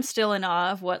building, but I'm still in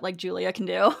awe of what like Julia can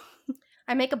do.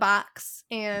 I make a box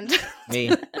and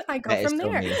I go from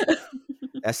there.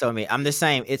 That's so me. I'm the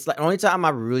same. It's like the only time I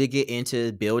really get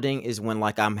into building is when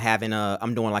like I'm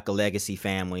doing like a legacy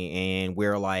family, and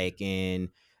we're like in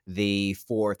the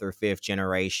 4th or 5th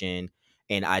generation,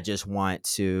 and I just want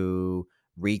to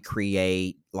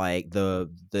recreate like the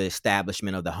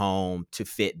establishment of the home to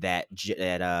fit that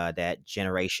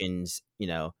generation's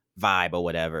vibe or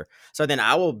whatever. So then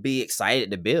I will be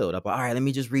excited to build. I'm like, all right, let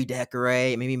me just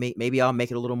redecorate. Maybe I'll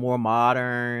make it a little more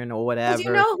modern or whatever. Because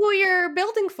you know who you're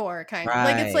building for, kind of.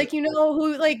 Like it's like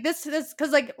who like this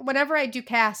because like whenever I do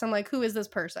casts, I'm like, who is this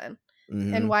person?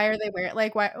 And why are they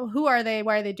wearing who are they?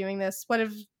 Why are they doing this? What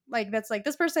if like that's like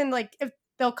this person, like if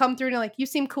they'll come through and like, you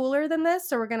seem cooler than this,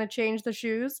 so we're gonna change the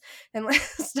shoes and like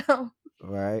so.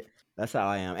 Right. That's how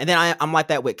I am. And then I'm like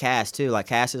that with Cass too. Like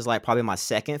Cass is like probably my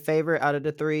second favorite out of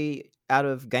the 3 out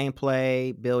of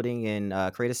gameplay, building,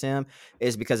 and create a sim,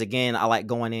 is because again, I like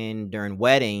going in during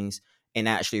weddings and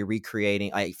actually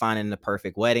recreating, like finding the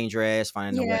perfect wedding dress,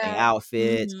 finding the wedding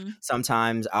outfits.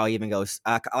 Sometimes I'll even go,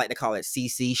 I like to call it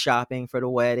CC shopping for the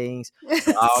weddings.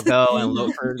 So I'll go and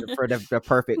look for the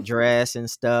perfect dress and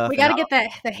stuff. We got to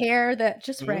get the hair that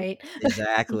just right.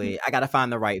 Exactly. I got to find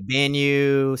the right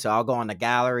venue. So I'll go on the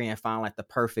gallery and find like the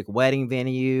perfect wedding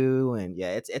venue. And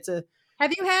yeah, it's a.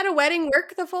 Have you had a wedding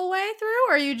work the full way through?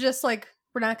 Or are you just like,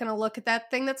 we're not going to look at that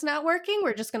thing that's not working.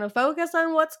 We're just going to focus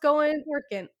on what's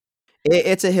working.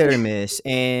 It's a hit or miss,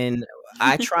 and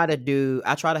I try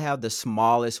to have the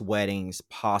smallest weddings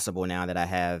possible now that I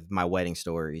have my wedding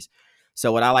stories.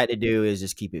 So what I like to do is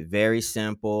just keep it very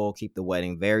simple, keep the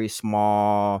wedding very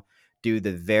small, do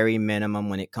the very minimum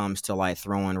when it comes to like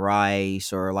throwing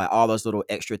rice or like all those little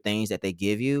extra things that they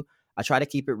give you. I try to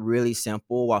keep it really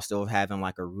simple while still having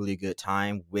like a really good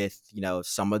time with,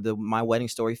 some of my wedding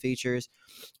story features.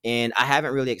 And I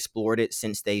haven't really explored it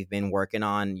since they've been working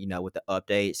on, with the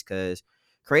updates, because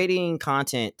creating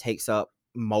content takes up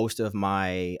most of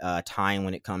my time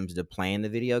when it comes to playing the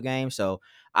video game. So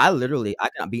I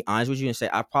can be honest with you and say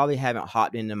I probably haven't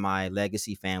hopped into my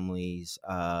legacy family's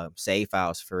save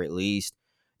files for it's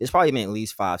probably been at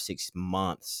least 5-6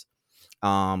 months.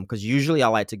 Because usually I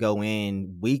like to go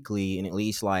in weekly and at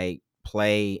least like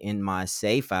play in my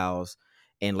save files.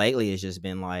 And lately it's just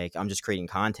been like, I'm just creating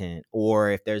content,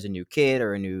 or if there's a new kit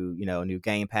or a new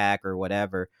game pack or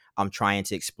whatever, I'm trying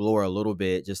to explore a little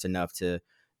bit, just enough to,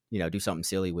 do something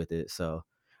silly with it. So,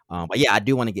 but yeah, I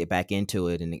do want to get back into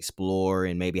it and explore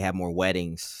and maybe have more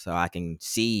weddings so I can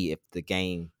see if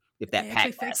that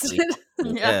pack fixes it.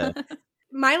 Yeah.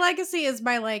 My legacy is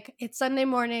it's Sunday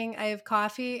morning, I have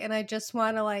coffee, and I just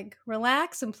want to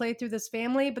relax and play through this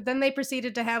family. But then they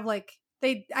proceeded to have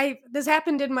this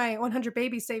happened in my 100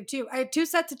 babies save too. I had 2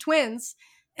 sets of twins,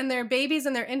 and they're babies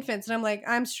and they're infants, and I'm like,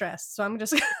 I'm stressed, so I'm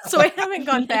just so I haven't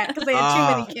gone back because they had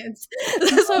too many kids.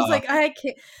 So I was like, I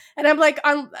can't, and I'm like,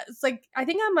 I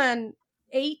think I'm on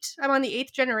 8. I'm on the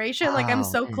 8th generation. I'm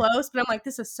so close, but I'm like,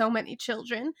 this is so many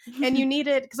children, and you need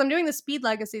it because I'm doing the speed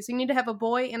legacy, so you need to have a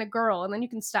boy and a girl, and then you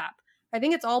can stop. I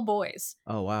think it's all boys.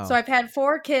 Oh wow! So I've had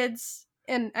 4 kids,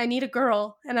 and I need a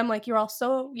girl, and I'm like, you're all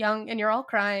so young, and you're all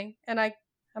crying, and I'm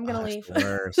gonna leave.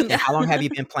 How long have you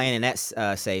been playing in that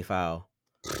save file?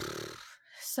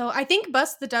 So I think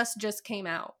Bust the Dust just came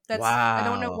out. Wow. I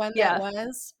don't know when that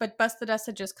was, but Bust the Dust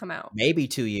had just come out. Maybe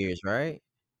 2 years, right?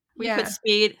 We put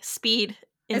speed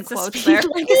in it's quotes there.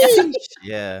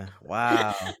 Yeah.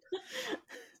 Wow.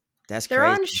 That's they're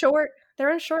crazy.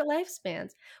 They're on short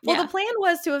lifespans. Well, the plan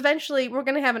was to eventually, we're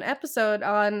going to have an episode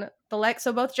on the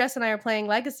so both Jess and I are playing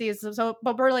Legacies.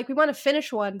 But we're like, we want to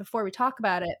finish one before we talk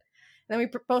about it. And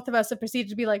then both of us have proceeded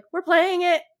to be like, we're playing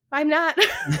it. I'm not.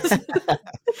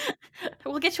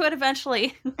 We'll get to it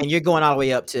eventually. And you're going all the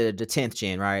way up to the 10th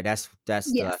gen, right? That's yes.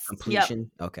 the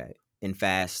completion. Yep. Okay. And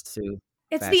fast too.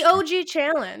 It's the OG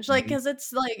challenge, because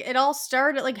it's it all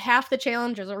started half the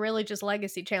challenges are really just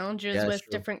legacy challenges with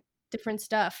different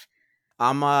stuff.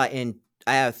 I'm in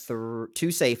I have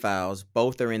two save files.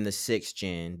 Both are in the 6th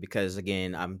gen because,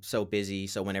 again, I'm so busy.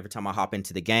 So whenever time I hop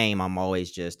into the game, I'm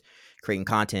always just creating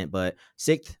content. But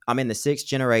I'm in the 6th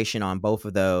generation on both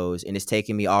of those, and it's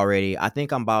taken me already. I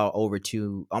think I'm about over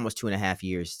almost 2.5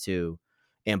 years too,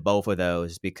 in both of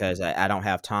those because I don't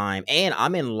have time, and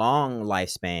I'm in long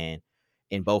lifespan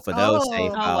in both of those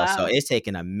save Oh, Oh, files. So wow. it's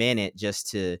taken a minute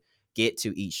just to get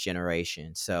to each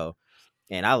generation. So.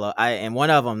 And and one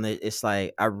of them, it's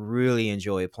like I really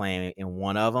enjoy playing in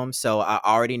one of them. So I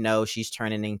already know she's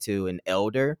turning into an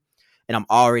elder, and I'm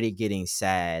already getting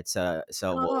sad. Well,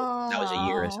 that was a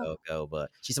year or oh. so ago, but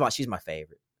she's my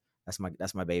favorite.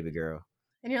 That's my baby girl.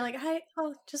 And you're like,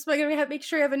 I'll just make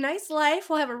sure you have a nice life.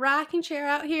 We'll have a rocking chair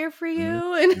out here for Mhm,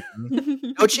 you. And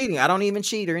mhm. No cheating. I don't even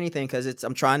cheat or anything because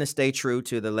I'm trying to stay true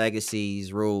to the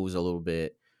legacy's rules a little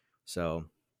bit. So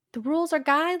the rules are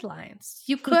guidelines.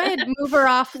 You could move her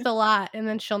off the lot and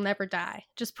then she'll never die.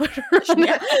 Just put her on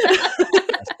Yeah.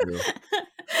 that's true.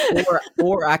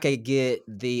 Or I could get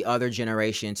the other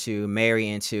generation to marry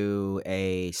into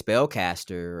a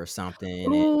spellcaster or something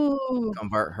and Ooh.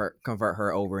 convert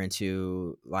her over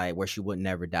into like where she would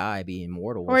never die, be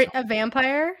immortal or Or something. a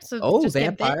vampire. So Oh, just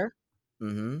get bit. vampire.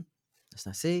 Mm-hmm. Let's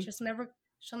not see. She'll never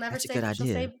That's a say, good she'll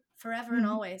idea. say forever and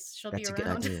always. She'll be That's a good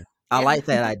around. idea. I Yeah. like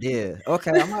that idea.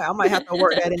 Okay, I might have to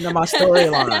work that into my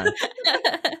storyline.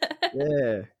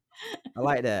 Yeah, I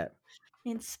like that.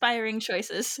 Inspiring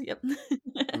choices. Yep.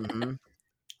 Mm-hmm.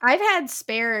 I've had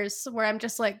spares where I'm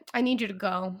just like, I need you to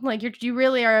go. Like you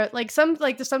really are like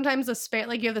sometimes the spare,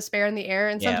 like you have the spare in the air,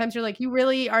 and Yeah. sometimes you're like, you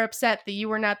really are upset that you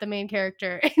were not the main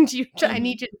character, and I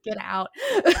need you to get out.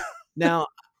 Now,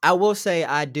 I will say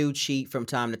I do cheat from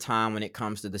time to time when it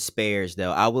comes to the spares,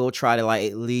 though. I will try to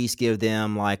like at least give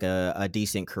them like a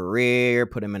decent career,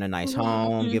 put them in a nice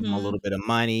home, give them a little bit of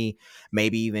money,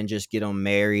 maybe even just get them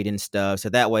married and stuff. So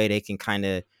that way they can kind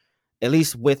of, at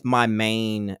least with my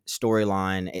main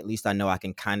storyline, at least I know I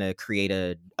can kind of create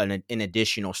an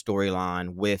additional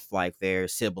storyline with like their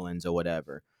siblings or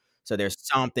whatever. So there's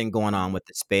something going on with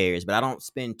the spares, but I don't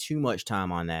spend too much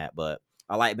time on that. But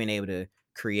I like being able to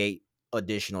create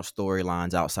additional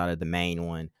storylines outside of the main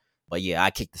one. But yeah,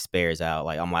 I kick the spares out.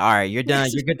 Like I'm like, all right, you're done.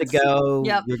 You're good to go.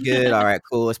 Yep. You're good. All right,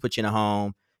 cool. Let's put you in a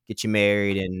home, get you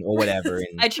married and or whatever.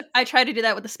 And I try to do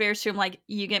that with the spares too. I'm like,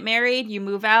 you get married, you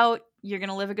move out, you're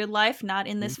gonna live a good life, not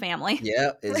in this family.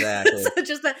 yeah, exactly. So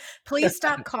just that, please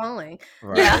stop calling.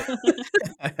 Right.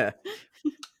 Yeah.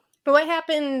 But what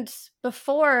happened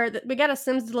before? We got a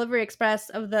Sims Delivery Express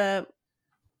of the.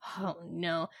 Oh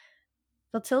no,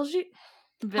 Vitilgi.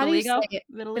 How do you say Vitiligo. it?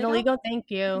 Vitiligo. Vitiligo. Thank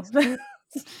you.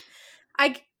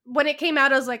 When it came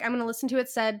out, I was like, I'm gonna listen to it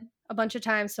said a bunch of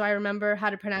times so I remember how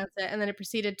to pronounce it, and then it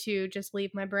proceeded to just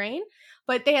leave my brain.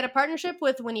 But they had a partnership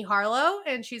with Winnie Harlow,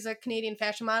 and she's a Canadian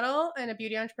fashion model and a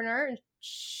beauty entrepreneur, and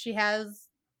she has.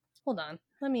 Hold on,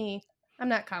 I'm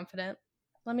not confident.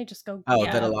 Let me just go. Oh,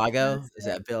 Yeah. vitiligo? Is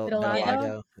that Vitiligo?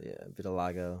 vitiligo? Yeah,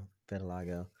 vitiligo.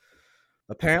 Vitiligo.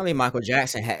 Apparently, Michael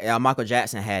Jackson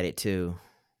had it too.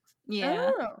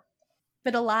 Yeah. Oh,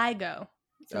 vitiligo.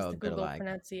 This is Oh, the Google vitiligo.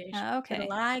 pronunciation. Oh, okay.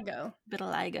 Vitiligo.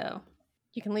 Vitiligo.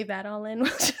 You can leave that all in.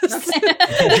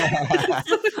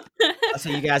 So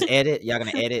you guys edit? Y'all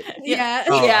gonna edit? Yeah.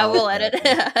 Oh, Yeah, oh, we'll okay, edit.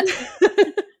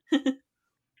 okay.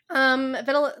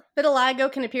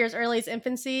 Vitiligo can appear as early as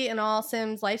infancy in all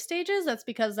Sims life stages. That's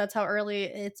because that's how early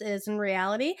it is in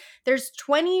reality. There's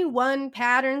 21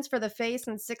 patterns for the face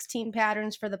and 16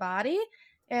 patterns for the body.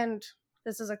 And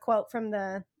this is a quote from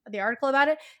the article about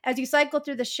it. As you cycle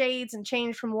through the shades and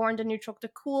change from warm to neutral to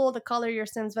cool, the color your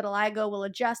Sim's vitiligo will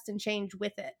adjust and change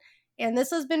with it. And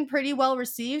this has been pretty well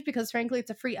received because, frankly,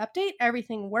 it's a free update.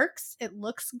 Everything works. It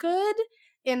looks good.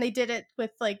 And they did it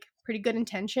with, like, pretty good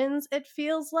intentions, it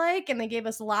feels like. And they gave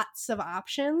us lots of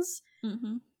options.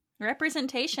 Mm-hmm.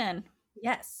 Representation.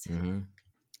 Yes. Mm-hmm.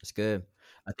 It's good.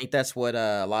 I think that's what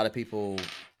a lot of people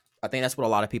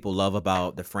love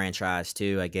about the franchise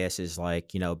too, I guess, is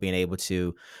like, being able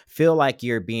to feel like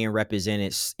you're being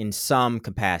represented in some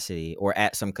capacity or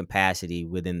at some capacity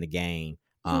within the game,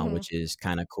 which is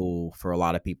kind of cool for a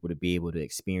lot of people to be able to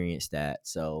experience that.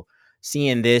 So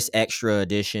seeing this extra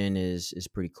edition is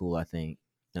pretty cool, I think.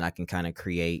 And I can kind of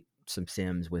create some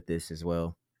Sims with this as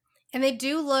well. And they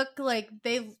do look like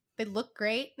they look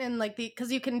great, and like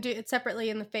because you can do it separately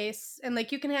in the face, and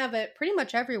like you can have it pretty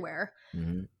much everywhere.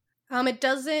 Mm-hmm.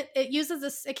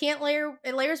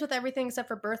 It layers with everything except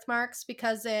for birthmarks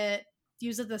because it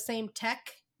uses the same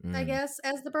tech, I guess,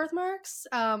 as the birthmarks.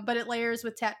 But it layers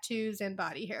with tattoos and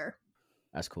body hair.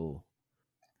 That's cool.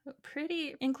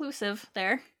 Pretty inclusive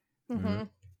there. Mm-hmm.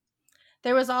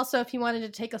 There was also, if you wanted to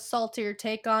take a saltier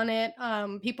take on it,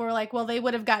 people were like, well, they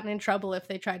would have gotten in trouble if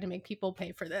they tried to make people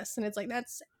pay for this. And it's like,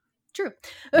 that's true.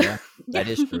 Yeah, that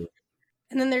is true.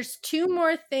 And then there's 2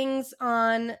 more things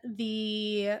on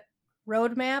the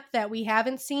roadmap that we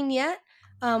haven't seen yet.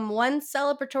 One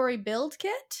celebratory build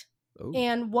kit Ooh.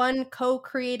 and one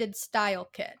co-created style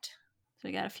kit. So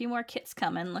we got a few more kits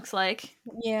coming, looks like.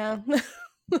 Yeah.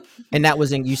 And that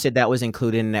was you said that was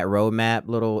included in that roadmap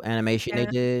little animation they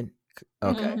did?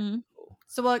 Okay. Mm-hmm.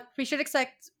 So we should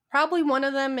expect probably one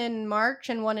of them in March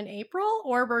and one in April,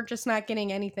 or we're just not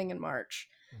getting anything in March,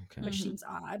 which seems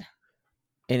odd.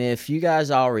 And if you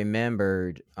guys all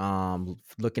remembered,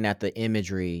 looking at the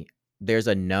imagery, there's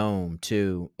a gnome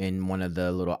too in one of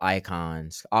the little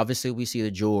icons. Obviously, we see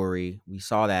the jewelry. We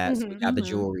saw that. So we got the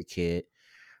jewelry kit.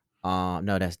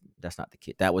 No, that's not the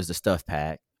kit. That was the stuff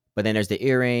pack. But then there's the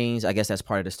earrings. I guess that's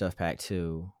part of the stuff pack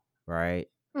too, right?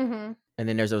 Mm-hmm. And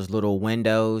then there's those little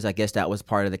windows. I guess that was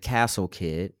part of the castle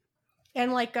kit.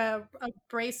 And like a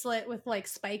bracelet with like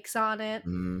spikes on it.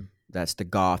 That's the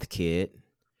goth kit.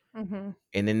 Mm-hmm.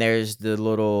 And then there's the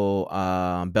little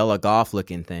Bella Goth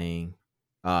looking thing.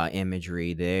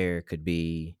 Imagery there could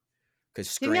be. I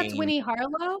think that's Winnie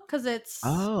Harlow because it's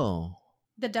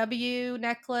the W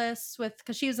necklace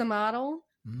because she was a model.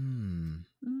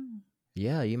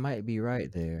 Yeah, you might be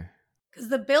right there. Because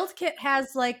the build kit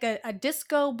has like a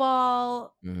disco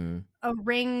ball, a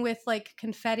ring with like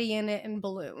confetti in it and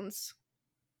balloons.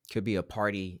 Could be a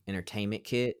party entertainment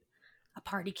kit. A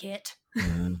party kit.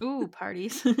 Ooh,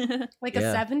 parties. Like a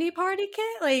 70 party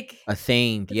kit? Like a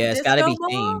themed. Yeah, it's got to be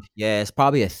themed. Yeah, it's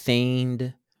probably a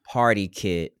themed party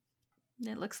kit.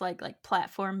 It looks like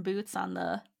platform boots on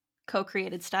the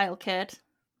co-created style kit.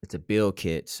 It's a build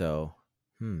kit, so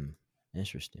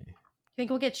interesting. You think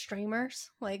we'll get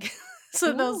streamers? Like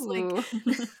so those like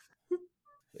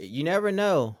you never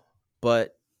know,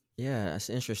 but yeah, that's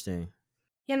interesting.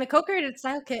 Yeah, and the co-created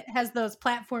style kit has those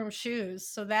platform shoes,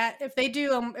 so that if they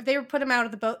put them out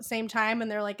at the same time and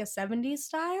they're like a 70s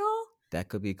style, that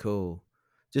could be cool.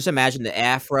 Just imagine the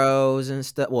afros and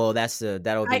stuff. Well,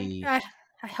 that'll be.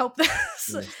 I hope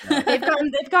this.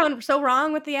 They've gone so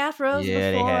wrong with the afros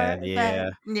before. They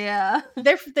have. Yeah.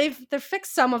 They've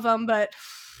fixed some of them, but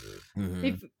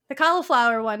the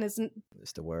cauliflower one isn't.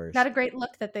 It's the worst. Not a great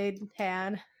look that they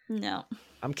had. No.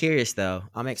 I'm curious though.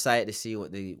 I'm excited to see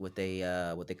what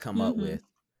they come up with.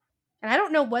 And I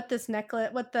don't know what this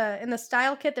necklace, in the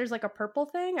style kit, there's like a purple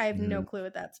thing. I have no clue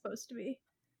what that's supposed to be.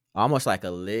 Almost like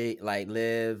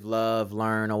live, love,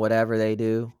 learn, or whatever they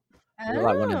do.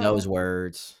 Like one of those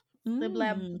words. Lib,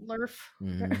 lab, lurf.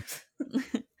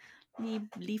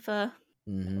 Leafa.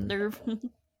 Lurf.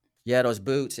 Yeah, those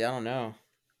boots. I don't know.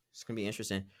 It's gonna be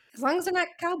interesting. As long as they're not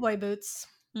cowboy boots.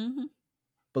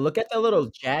 But look at the little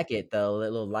jacket though,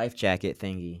 that little life jacket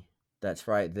thingy. That's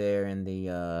right there in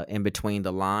the in between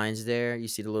the lines there. You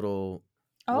see the little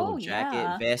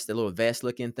jacket vest, the little vest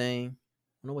looking thing.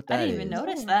 I don't know what that is. I didn't even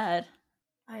notice that.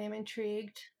 I am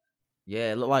intrigued.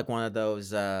 Yeah, it looked like one of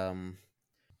those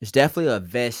it's definitely a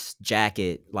vest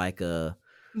jacket, like a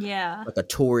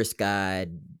tourist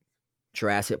guide,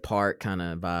 Jurassic Park kind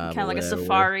of vibe. Kind of like a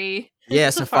safari. Yeah,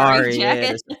 safari jacket.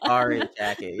 Yeah, the safari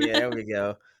jacket. Yeah, there we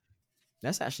go.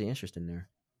 That's actually interesting there.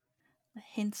 The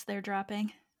hints they're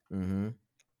dropping. And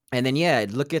then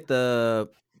look at the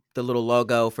little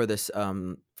logo for this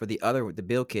for the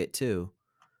build kit too.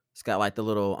 It's got like the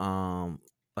little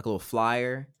like a little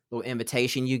flyer, little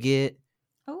invitation you get.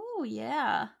 Oh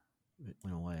yeah. It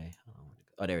went away.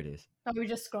 Oh, there it is. Oh, we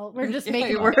just scrolled. We're just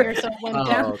making it here, so it went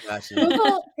down. Gotcha.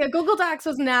 Google Docs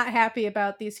was not happy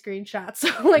about these screenshots,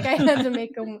 so like I had to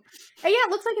make them. It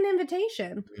looks like an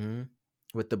invitation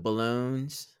with the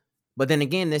balloons. But then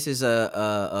again, this is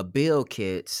a build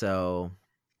kit, so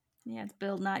yeah, it's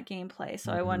build, not gameplay.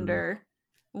 So I wonder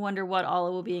what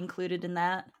all will be included in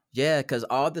that. Yeah, because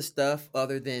all the stuff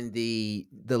other than the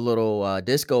little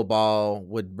disco ball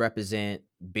would represent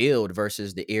build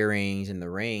versus the earrings and the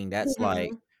ring. That's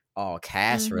like all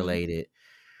cast related.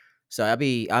 So I'd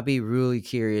be really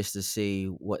curious to see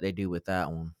what they do with that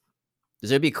one.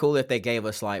 Because it'd be cool if they gave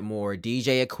us like more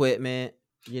DJ equipment,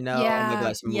 maybe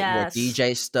like some more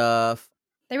DJ stuff.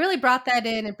 They really brought that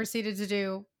in and proceeded to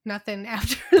do nothing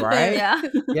after right? that.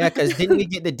 Yeah, because didn't we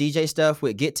get the DJ stuff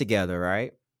with Get Together,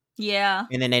 right? Yeah.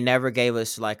 And then they never gave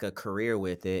us like a career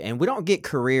with it. And we don't get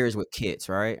careers with kits,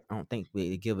 right? I don't think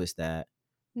they give us that.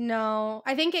 No,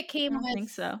 I think it came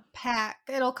with pack.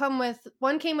 It'll come with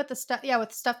one came with the stuff. Yeah,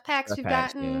 with stuff packs we've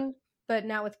gotten, but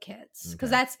not with kits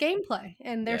because that's gameplay,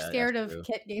 and they're scared of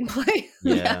kit gameplay.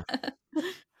 Yeah.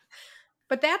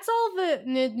 But that's all the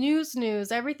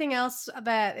news. Everything else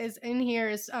that is in here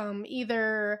is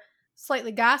either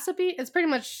slightly gossipy. It's pretty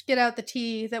much get out the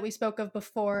tea that we spoke of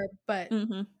before, but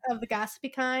Mm-hmm. of the gossipy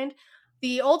kind.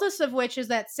 The oldest of which is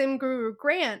that Sim Guru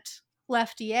Grant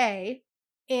left EA,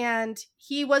 and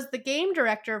he was the game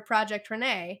director of Project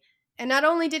Renee. And not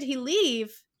only did he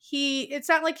leave, it's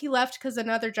not like he left because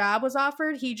another job was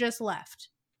offered. He just left,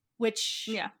 which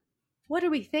Yeah. what do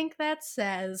we think that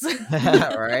says?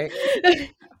 Right?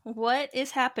 What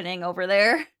is happening over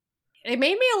there? It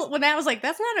made me, when I was like,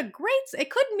 that's not a great, it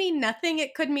could mean nothing.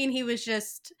 It could mean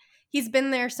he's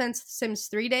been there since Sims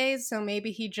 3 days, so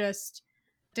maybe he just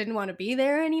didn't want to be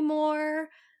there anymore.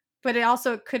 But it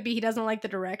also could be he doesn't like the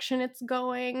direction it's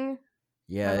going.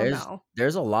 Yeah, I don't know.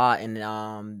 there's a lot, and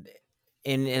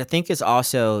I think it's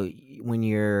also when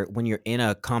you're in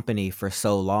a company for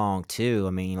so long too.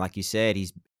 I mean, like you said,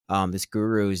 this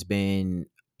guru's been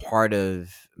part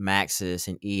of Maxis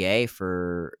and EA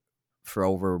for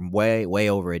over way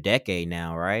over a decade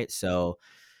now, right? So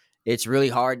it's really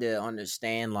hard to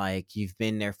understand, like, you've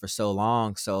been there for so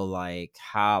long, so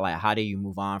how do you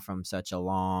move on from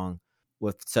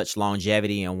with such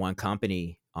longevity in one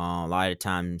company? A lot of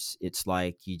times it's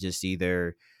like you just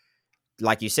either,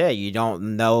 like you said, you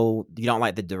don't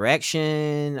like the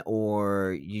direction,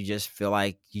 or you just feel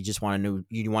like you want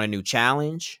a new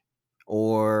challenge,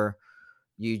 or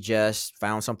you just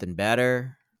found something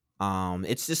better.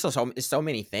 It's just it's so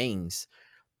many things.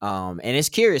 And it's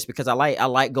curious because I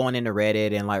like going into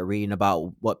Reddit and like reading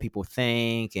about what people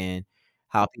think and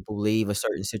how people leave a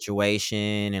certain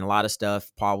situation, and a lot of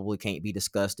stuff probably can't be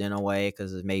discussed in a way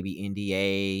because of maybe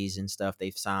NDAs and stuff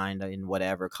they've signed in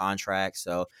whatever contracts.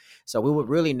 So we would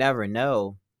really never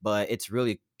know, but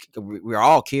we're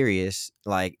all curious,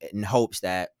 like, in hopes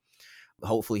that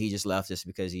hopefully he just left just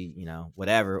because he,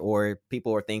 whatever, or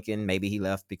people are thinking maybe he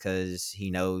left because he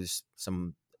knows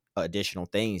some additional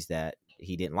things that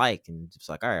he didn't like, and it's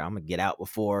like, all right, I'm gonna get out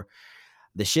before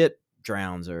the ship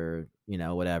drowns, or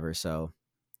whatever. So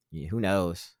yeah, who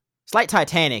knows? It's like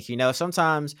Titanic,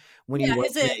 sometimes when Yeah,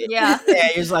 is it? Yeah. yeah,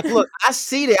 it's like, look, I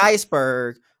see the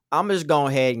iceberg, I'm just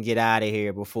going ahead and get out of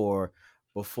here before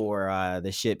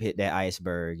the ship hit that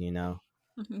iceberg. Go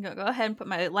ahead and put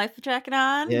my life jacket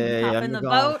on and Yeah, hop in I'm the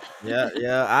going. boat.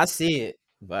 Yeah, I see it,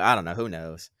 but I don't know. Who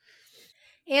knows?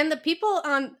 And the people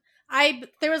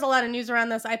there was a lot of news around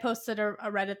this. I posted a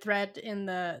Reddit thread in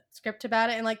the script about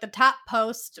it, and like the top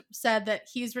post said that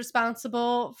he's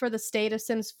responsible for the state of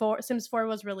Sims 4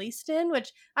 was released in,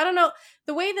 which I don't know,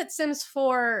 the way that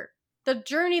the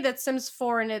journey that Sims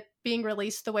 4 and it being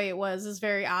released the way it was is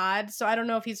very odd. So I don't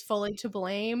know if he's fully to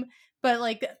blame, but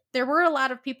like there were a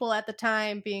lot of people at the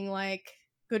time being like,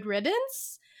 good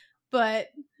riddance. But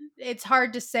it's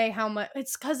hard to say how much.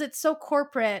 It's because it's so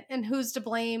corporate, and who's to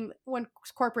blame when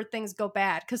corporate things go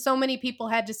bad, because so many people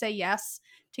had to say yes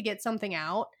to get something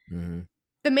out. Mm-hmm.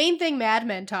 The main thing Mad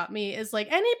Men taught me is like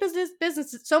any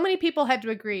business, so many people had to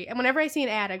agree. And whenever I see an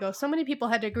ad, I go, so many people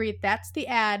had to agree that's the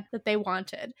ad that they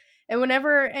wanted. And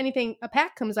whenever a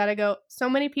pack comes out, I go, so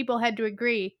many people had to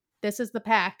agree this is the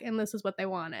pack and this is what they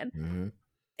wanted. Mm-hmm.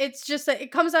 It's just that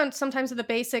it comes down sometimes to the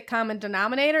basic common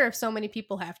denominator if so many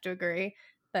people have to agree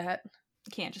that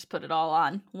You can't just put it all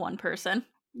on one person.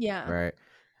 yeah. Right.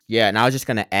 Yeah, and I was just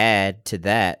gonna add to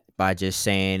that by just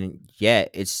saying, yeah,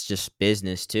 it's just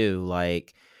business too.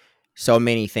 Like, so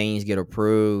many things get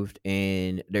approved,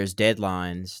 and there's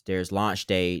deadlines, there's launch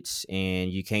dates,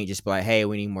 and you can't just be like, hey,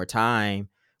 we need more time,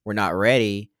 we're not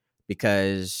ready,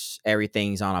 because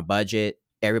everything's on a budget,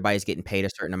 everybody's getting paid a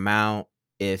certain amount.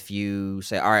 If you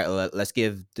say, all right, let's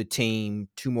give the team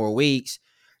 2 more weeks,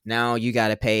 now you got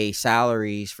to pay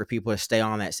salaries for people to stay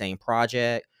on that same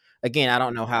project. Again, I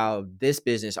don't know how this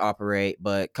business operate,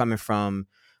 but coming from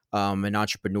an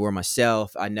entrepreneur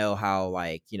myself, I know how,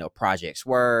 like, projects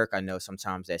work. I know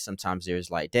sometimes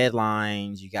there's like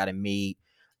deadlines you got to meet.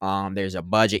 There's a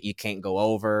budget you can't go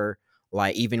over.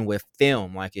 Like, even with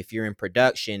film, like if you're in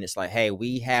production, it's like, hey,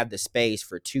 we have the space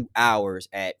for 2 hours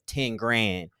at 10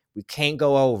 grand. We can't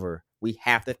go over. We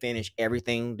have to finish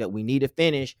everything that we need to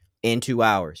finish in 2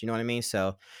 hours. You know what I mean?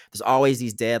 So there's always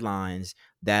these deadlines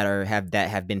that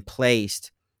have been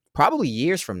placed probably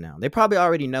years from now. They probably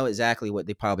already know exactly what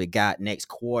they probably got next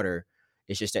quarter.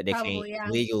 It's just that they can't Probably, yeah.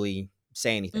 legally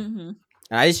say anything. Mm-hmm.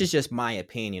 And this is just my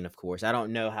opinion, of course. I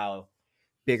don't know how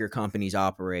bigger companies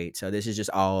operate. So this is just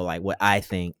all like what I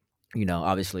think.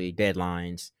 Obviously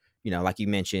deadlines, like you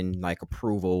mentioned, like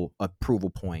approval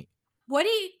point. What do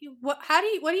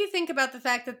you think about the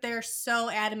fact that they're so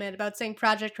adamant about saying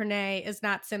Project Renee is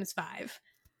not Sims 5?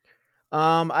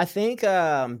 I think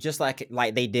just like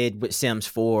they did with Sims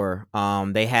 4,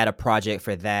 they had a project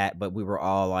for that, but we were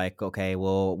all like, okay,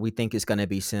 well, we think it's gonna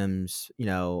be Sims,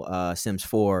 Sims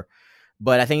 4.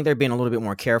 But I think they're being a little bit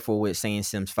more careful with saying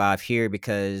Sims 5 here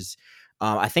because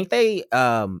I think they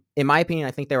in my opinion,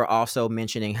 I think they were also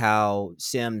mentioning how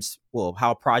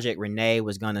Project Renee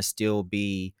was gonna still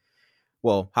be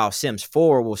how Sims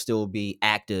 4 will still be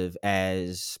active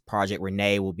as Project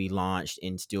Renee will be launched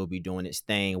and still be doing its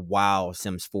thing while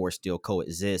Sims 4 still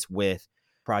coexists with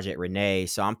Project Renee.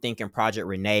 So I'm thinking Project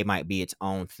Renee might be its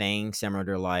own thing,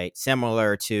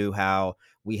 similar to how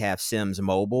we have Sims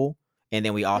Mobile and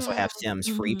then we also have Sims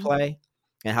Free Mm-hmm. Play,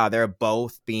 and how they're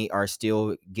are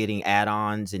still getting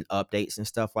add-ons and updates and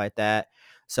stuff like that.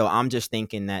 So I'm just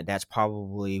thinking that that's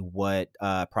probably what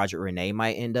Project Renee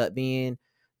might end up being,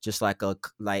 just like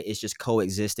it's just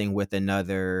coexisting with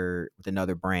another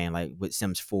brand, like with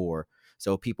Sims 4.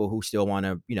 So people who still want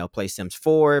to play Sims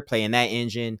 4, play in that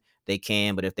engine, they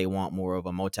can. But if they want more of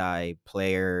a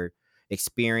multiplayer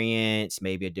experience,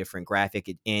 maybe a different graphic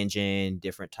engine,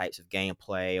 different types of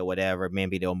gameplay or whatever,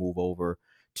 maybe they'll move over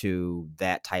to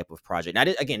that type of project. Now,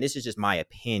 again, this is just my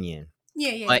opinion,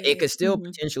 but it could still Mm-hmm.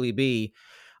 potentially be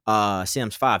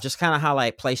Sims 5. Just kind of how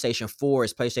like PlayStation 4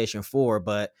 is PlayStation 4,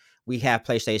 but we have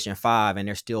PlayStation 5 and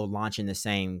they're still launching the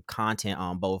same content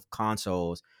on both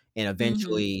consoles. And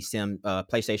eventually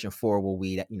PlayStation 4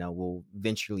 will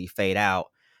eventually fade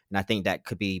out. And I think that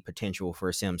could be potential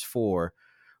for Sims 4.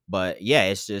 But yeah,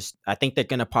 it's just, I think they're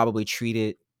gonna probably treat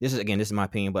it. This is my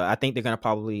opinion, but I think they're gonna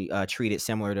probably treat it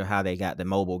similar to how they got the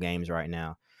mobile games right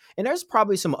now. And there's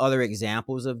probably some other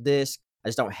examples of this. I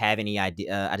just don't have any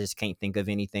idea. I just can't think of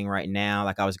anything right now.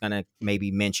 Like I was gonna maybe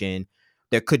mention,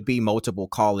 there could be multiple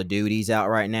Call of Duties out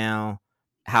right now.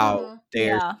 How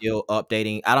they're Yeah. still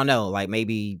updating. I don't know, like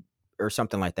maybe or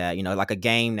something like that. Like a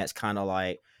game that's kind of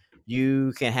like,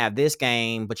 you can have this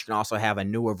game, but you can also have a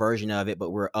newer version of it,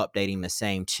 but we're updating the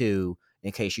same two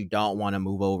in case you don't want to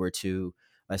move over to,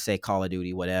 let's say, Call of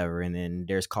Duty, whatever. And then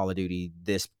there's Call of Duty,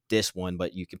 this one,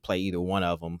 but you can play either one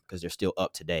of them because they're still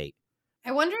up to date.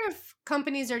 I wonder if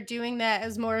companies are doing that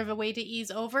as more of a way to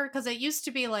ease over, because it used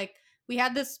to be like we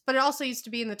had this, but it also used to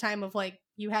be in the time of like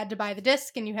you had to buy the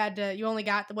disc and you only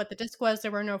got what the disc was.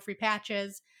 There were no free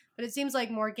patches. But it seems like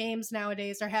more games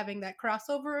nowadays are having that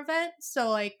crossover event. So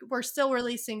like we're still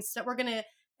releasing stuff. We're gonna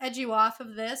edge you off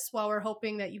of this while we're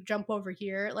hoping that you jump over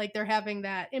here. Like they're having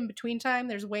that in between time.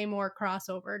 There's way more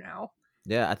crossover now.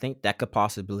 Yeah, I think that could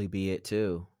possibly be it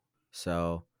too.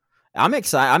 So I'm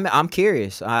excited. I'm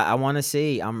curious. I want to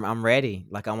see. I'm ready.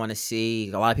 Like I want to see.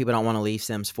 A lot of people don't want to leave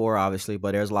Sims 4, obviously,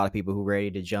 but there's a lot of people who are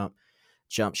ready to jump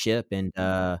ship and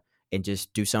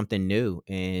just do something new.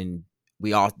 And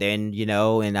we all then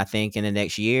and I think in the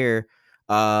next year,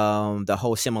 the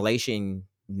whole simulation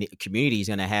community is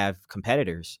going to have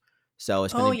competitors. So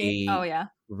it's going to Oh be yeah.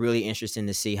 really interesting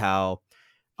to see how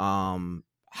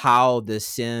the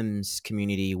Sims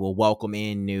community will welcome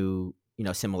in new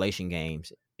simulation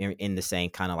games in the same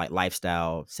kind of like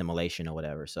lifestyle simulation or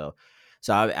whatever. So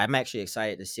I'm actually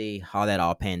excited to see how that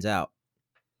all pans out.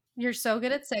 You're so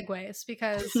good at segues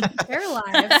because Pair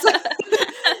Lives.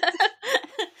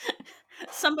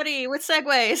 Somebody with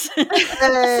segues.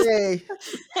 Hey.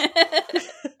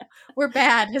 We're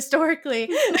bad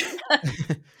historically.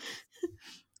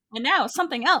 And now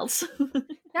something else.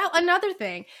 Now another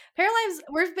thing, Pair Lives.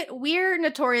 We're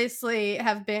notoriously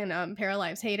have been Pair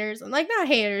Lives haters, and like not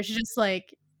haters, just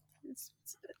like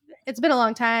it's been a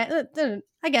long time.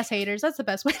 I guess haters. That's the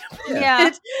best way to put it.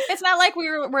 Yeah. It's not like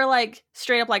we're like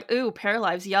straight up like, ooh,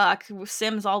 Paralives, yuck,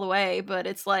 Sims all the way. But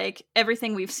it's like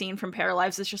everything we've seen from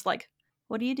Paralives is just like,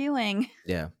 what are you doing?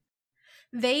 Yeah.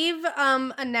 They've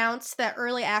announced that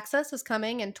early access is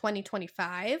coming in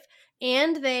 2025,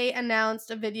 and they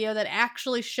announced a video that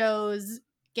actually shows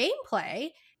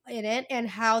gameplay in it and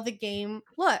how the game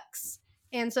looks.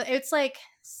 And so it's like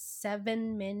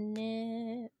 7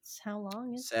 minutes. How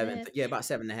long is it? Yeah, about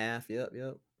 7.5.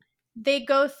 Yep. They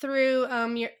go through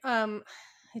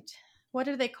what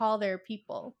do they call their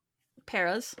people?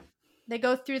 Paras. They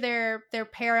go through their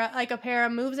para, like a para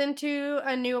moves into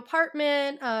a new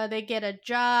apartment. They get a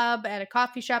job at a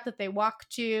coffee shop that they walk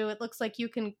to. It looks like you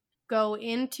can go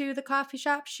into the coffee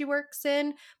shop she works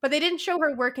in, but they didn't show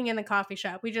her working in the coffee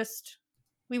shop.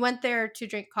 We went there to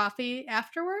drink coffee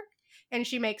after work, and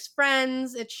she makes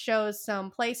friends. It shows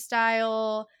some play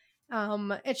style.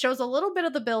 It shows a little bit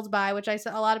of the build by, which I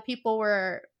saw a lot of people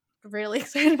were really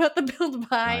excited about the build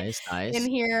by Nice. in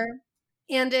here,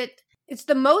 and it's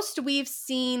the most we've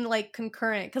seen like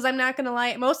concurrent, because I'm not gonna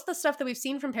lie, most of the stuff that we've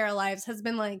seen from Paralives has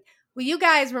been like well, you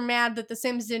guys were mad that The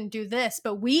Sims didn't do this,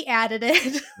 but we added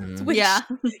it, which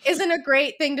isn't a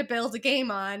great thing to build a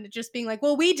game on. Just being like,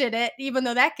 well, we did it, even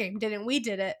though that game didn't. We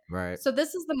did it. Right. So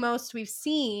this is the most we've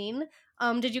seen.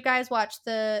 Did you guys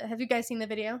have you guys seen the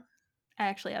video? I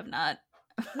actually have not.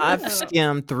 I've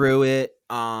skimmed through it.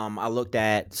 I looked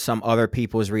at some other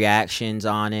people's reactions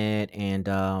on it, and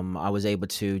I was able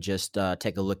to just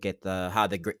take a look at how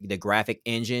the graphic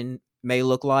engine may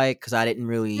look like, because I didn't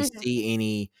really see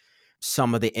any.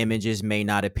 Some of the images may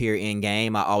not appear in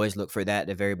game. I always look for that at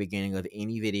the very beginning of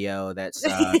any video that's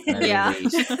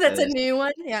released. That's a new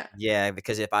one. Yeah,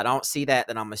 because if I don't see that,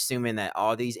 then I'm assuming that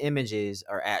all these images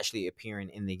are actually appearing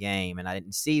in the game, and I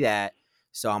didn't see that.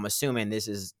 So I'm assuming this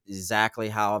is exactly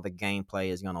how the gameplay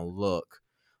is going to look.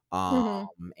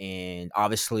 And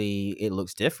obviously it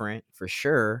looks different for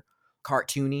sure.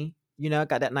 Cartoony, got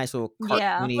that nice little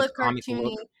cartoony, cartoony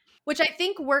look. Which I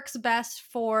think works best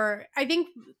for, I think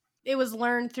it was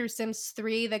learned through Sims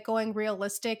 3 that going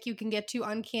realistic, you can get to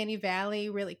Uncanny Valley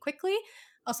really quickly.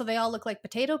 Also, they all look like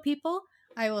potato people.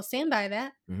 I will stand by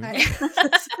that.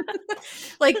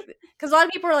 Like, because a lot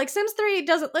of people are like, Sims 3 it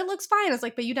looks fine. It's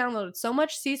like, but you downloaded so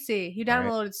much CC. You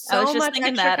downloaded so much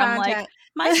extra content. I'm like,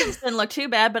 my Sims didn't look too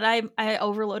bad, but I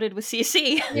overloaded with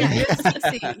CC. Yeah, you're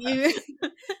CC.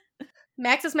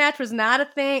 Maxis Match was not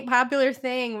a popular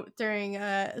thing during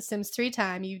Sims 3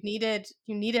 time. You needed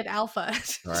alpha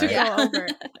to go over.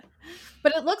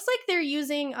 But it looks like they're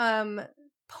using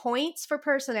points for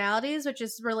personalities, which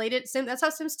is related. That's how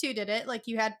Sims 2 did it. Like,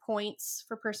 you had points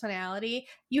for personality.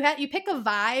 You pick a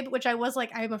vibe, which I was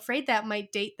like, I'm afraid that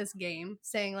might date this game,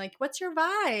 saying like, what's your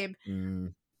vibe?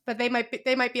 But they might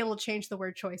be able to change the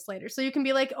word choice later. So you can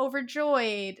be like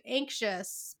overjoyed,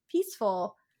 anxious,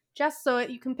 peaceful, just so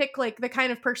you can pick like the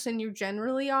kind of person you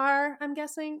generally are, I'm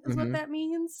guessing is what that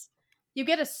means. You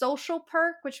get a social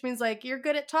perk, which means like you're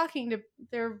good at talking to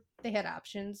they had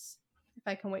options. If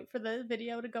I can wait for the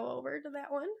video to go over to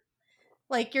that one.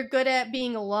 Like, you're good at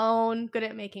being alone, good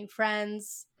at making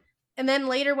friends. And then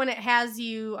later when it has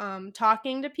you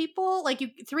talking to people, like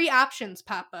 3 options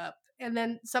pop up. And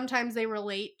then sometimes they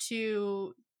relate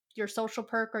to your social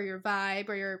perk or your vibe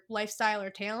or your lifestyle or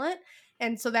talent.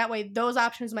 And so that way those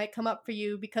options might come up for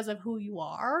you because of who you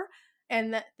are.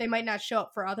 And that they might not show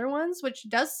up for other ones, which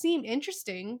does seem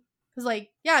interesting. Because, like,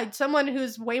 yeah, someone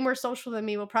who's way more social than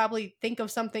me will probably think of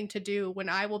something to do when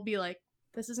I will be like,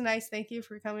 this is nice. Thank you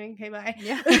for coming. Okay, bye.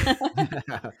 Yeah.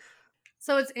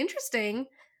 So it's interesting.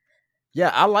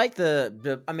 Yeah, I like I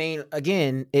mean,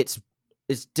 again, it's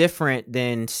different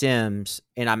than Sims.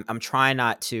 And I'm trying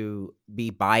not to be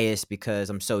biased because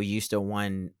I'm so used to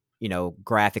one,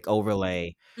 graphic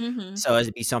overlay. So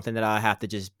it'd be something that I have to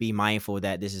just be mindful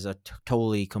that this is a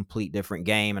totally complete different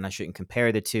game, and I shouldn't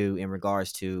compare the two in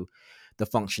regards to the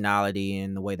functionality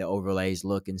and the way the overlays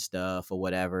look and stuff or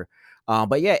whatever.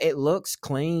 But yeah, it looks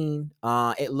clean.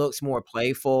 It looks more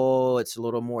playful. It's a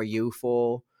little more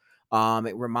youthful.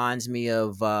 It reminds me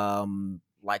of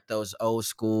like those old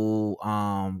school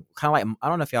kind of like, I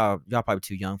don't know if y'all probably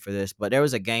too young for this, but there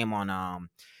was a game on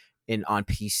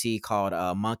PC called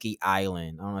Monkey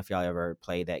Island. I don't know if y'all ever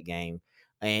played that game.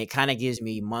 And it kind of gives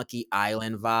me Monkey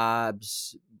Island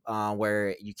vibes,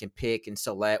 where you can pick and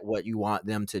select what you want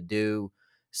them to do.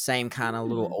 Same kind of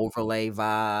little overlay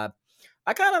vibe.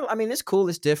 I mean, it's cool.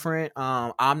 It's different.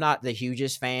 I'm not the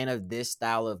hugest fan of this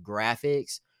style of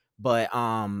graphics, but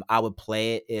I would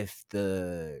play it if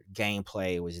the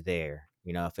gameplay was there.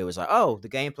 If it was like, oh, the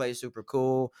gameplay is super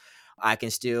cool, I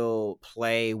can still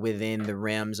play within the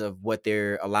rims of what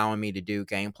they're allowing me to do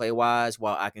gameplay wise,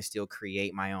 while I can still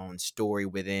create my own story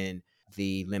within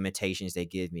the limitations they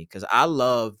give me. Because I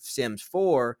love Sims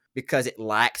 4 because it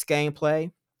lacks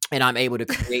gameplay, and I'm able to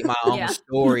create my own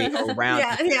story around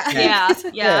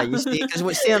it. Yeah, you see, because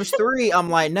with Sims 3, I'm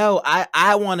like, no,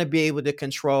 I want to be able to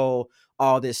control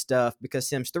all this stuff, because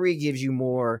Sims 3 gives you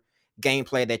more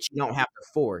gameplay that you don't have to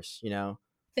force,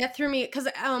 That threw me, because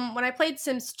when I played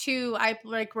Sims 2, I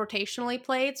like rotationally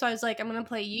played. So I was like, I'm going to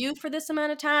play you for this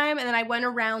amount of time. And then I went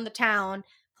around the town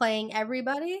playing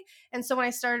everybody. And so when I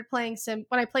started playing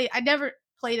I never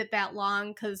played it that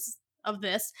long because of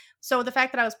this. So the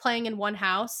fact that I was playing in one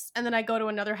house and then I go to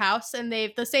another house and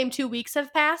the same 2 weeks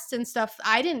have passed and stuff.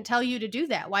 I didn't tell you to do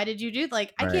that. Why did you do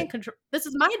like, I can't control, this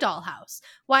is my dollhouse.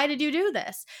 Why did you do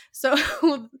this? So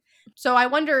I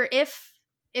wonder if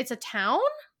it's a town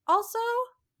also.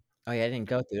 Oh yeah, I didn't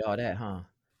go through all that, huh?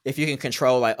 If you can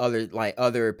control like other what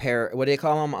do they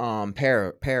call them?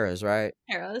 Paras, right?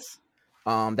 Paras.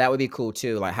 That would be cool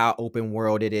too. Like how open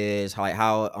world it is. Like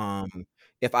how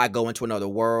if I go into another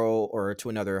world or to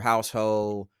another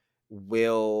household,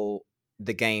 will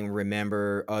the game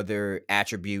remember other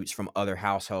attributes from other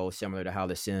households, similar to how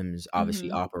The Sims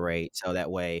obviously operate. So that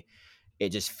way, it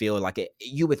just feels like it.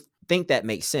 You would think that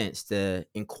makes sense to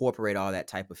incorporate all that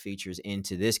type of features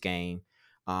into this game,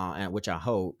 and which I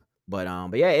hope. But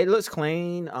yeah, it looks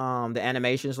clean. The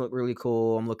animations look really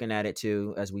cool. I'm looking at it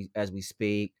too as we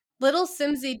speak. Little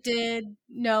Simsy did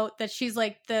note that she's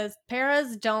like, the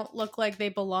Paras don't look like they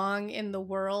belong in the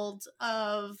world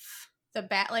of the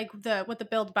like the what the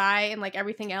build by and like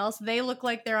everything else. They look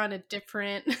like they're on a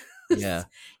different Yeah,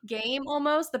 game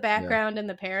almost. The background and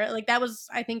the parrot, like that was,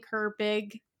 I think, her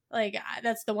big like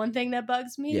that's the one thing that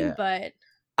bugs me. Yeah. But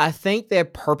I think they're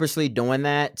purposely doing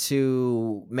that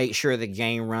to make sure the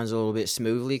game runs a little bit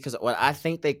smoothly. Because what I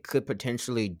think they could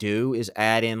potentially do is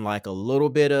add in like a little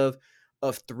bit of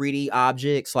 3D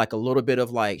objects, like a little bit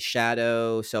of like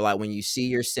shadow. So like when you see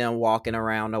your sim walking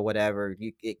around or whatever,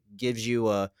 it gives you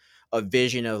a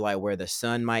vision of like where the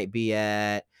sun might be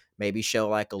at. Maybe show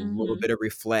like a little bit of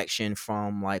reflection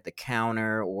from like the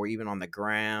counter or even on the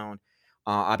ground.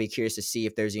 I'll be curious to see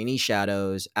if there's any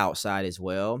shadows outside as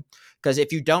well. Because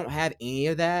if you don't have any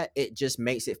of that, it just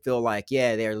makes it feel like,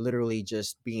 yeah, they're literally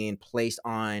just being placed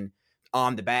on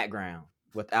the background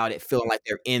without it feeling like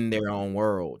they're in their own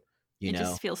world. It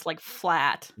just feels like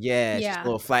flat. Yeah, it's just a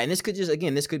little flat. And this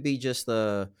could be just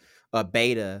a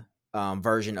beta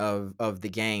version of the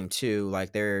game too.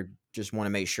 Like they're just want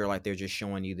to make sure like they're just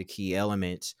showing you the key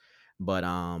elements. But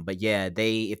yeah,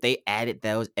 if they added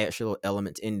those extra little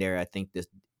elements in there, I think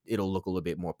it'll look a little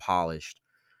bit more polished.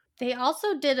 they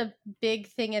also did a big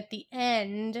thing at the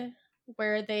end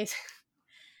where they're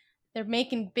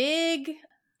making big.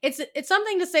 It's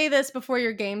something to say this before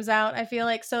your game's out, I feel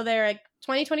like. So they're like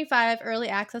 2025 early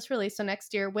access release, so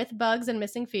next year, with bugs and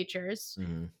missing features,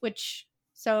 which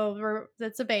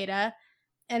that's a beta.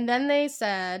 And then they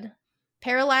said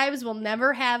Paralives will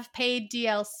never have paid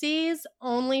DLCs,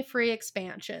 only free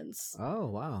expansions. Oh,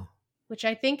 wow. Which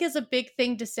I think is a big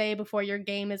thing to say before your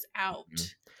game is out.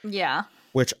 Yeah.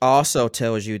 Which also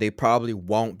tells you they probably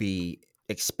won't be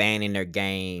expanding their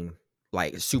game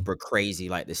like super crazy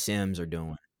like The Sims are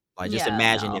doing. Like just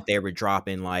imagine if they were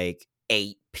dropping like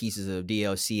 8 pieces of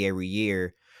DLC every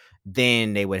year,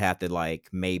 then they would have to like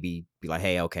maybe be like,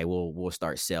 hey, okay, we'll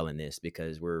start selling this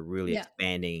because we're really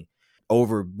expanding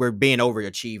we're being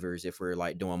overachievers if we're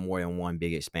like doing more than one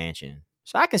big expansion.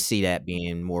 So I could see that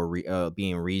being more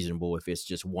being reasonable if it's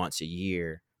just once a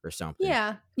year or something.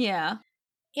 Yeah. Yeah.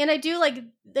 And I do like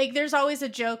there's always a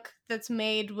joke that's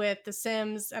made with The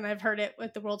Sims, and I've heard it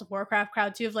with the World of Warcraft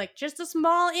crowd too, of like just a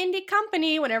small indie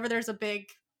company whenever there's a big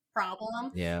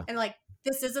problem. Yeah. And like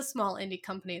this is a small indie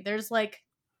company. There's like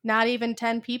not even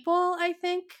 10 people, I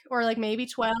think, or like maybe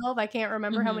 12. I can't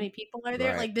remember how many people are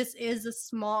there. Right. Like this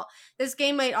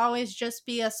game might always just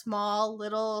be a small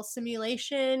little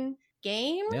simulation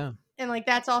game. Yeah. And like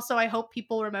that's also, I hope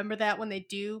people remember that when they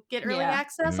do get early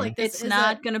access. Like it's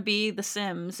not gonna be The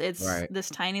Sims. It's this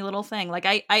tiny little thing. Like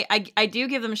I do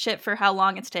give them shit for how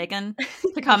long it's taken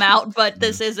to come out, but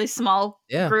this is a small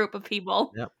group of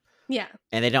people. Yep. Yeah.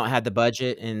 And they don't have the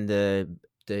budget and the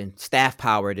staff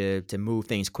power to move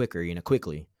things quickly.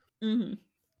 And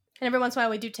every once in a while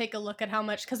we do take a look at how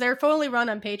much, because they're fully run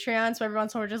on Patreon, so every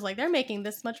once in a while we're just like, they're making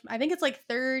this much. I think it's like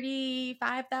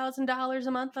 $35,000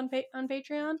 a month on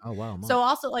Patreon. Oh wow! So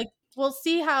also like we'll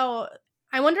see how.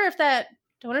 I wonder if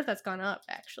that's gone up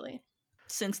actually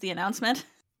since the announcement.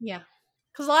 Yeah,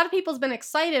 because a lot of people's been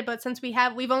excited, but since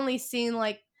we've only seen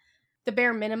like the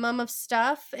bare minimum of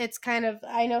stuff, it's kind of,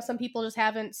 I know some people just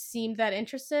haven't seemed that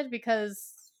interested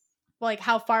because, like,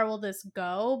 how far will this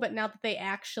go? But now that they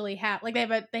actually have, like,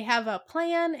 they have a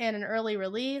plan and an early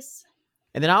release.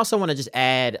 And then I also want to just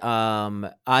add,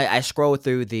 I scrolled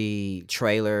through the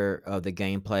trailer of the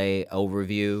gameplay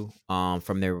overview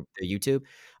from their YouTube.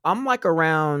 I'm like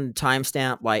around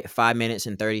timestamp like 5 minutes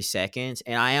and 30 seconds,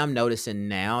 and I am noticing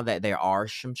now that there are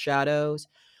some shadows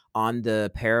on the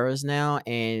paras now,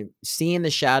 and seeing the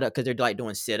shadow because they're like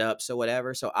doing sit-ups or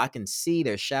whatever, so I can see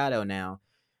their shadow now.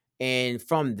 And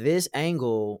from this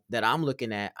angle that I'm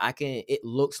looking at, it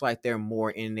looks like they're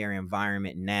more in their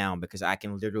environment now because I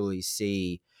can literally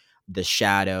see the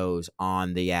shadows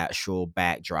on the actual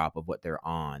backdrop of what they're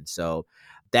on. So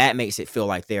that makes it feel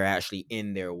like they're actually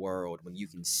in their world when you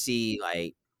can see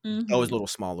like those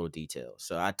small little details.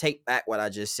 So I take back what I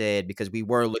just said because we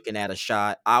were looking at a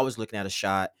shot. I was looking at a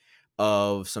shot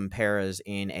of some paras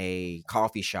in a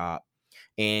coffee shop,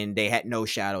 and they had no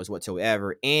shadows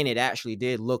whatsoever. And it actually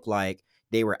did look like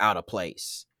they were out of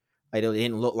place. Like, it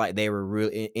didn't look like they were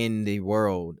really in the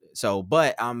world. So,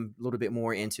 but I'm a little bit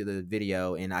more into the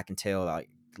video, and I can tell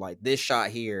like this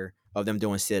shot here, of them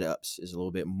doing sit-ups is a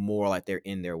little bit more like they're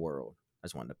in their world. I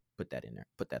just wanted to put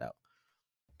that out.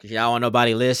 Because y'all want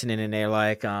nobody listening and they're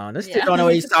like, this dude don't know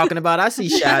what he's talking about. I see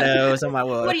shadows. I'm like,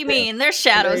 well, what do you mean? There's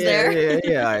shadows there.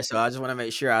 Yeah. All right, so I just want to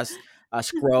make sure I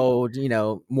scrolled,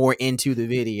 more into the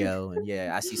video, and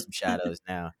I see some shadows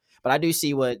now. But I do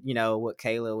see what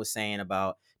Kayla was saying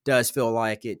about. Does feel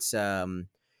like it's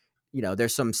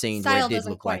there's some scenes where it did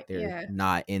look like they're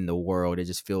not in the world. It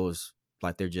just feels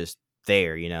like they're just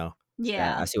there.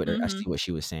 Yeah, I see what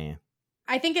she was saying.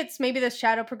 I think it's maybe the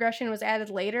shadow progression was added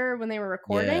later when they were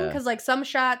recording, because like some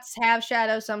shots have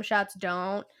shadows, some shots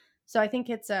don't. So I think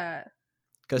it's but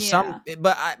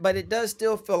it does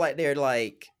still feel like they're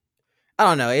like, I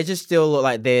don't know. It just still look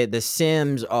like the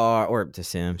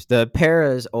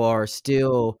paras are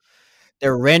still,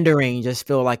 their rendering just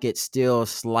feel like it's still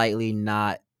slightly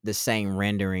not the same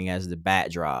rendering as the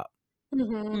backdrop.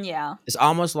 Mm-hmm. Yeah, it's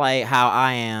almost like how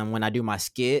I am when I do my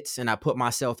skits and I put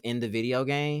myself in the video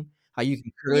game. How you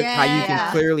can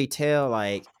clearly tell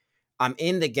like I'm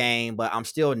in the game, but I'm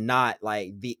still not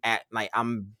like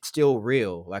I'm still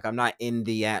real. Like I'm not in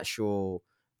the actual.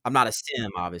 I'm not a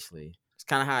sim, obviously. It's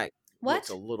kind of how it looks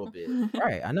a little bit.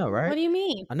 Right, I know, right? What do you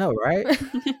mean? I know, right?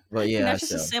 But yeah, that's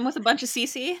just a sim with a bunch of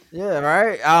CC. Yeah,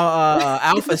 right.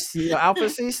 Alpha CC,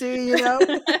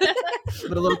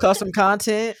 with a little custom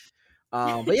content.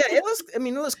 But yeah,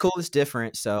 it looks cool. It's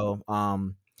different. So,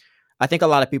 I think a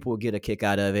lot of people will get a kick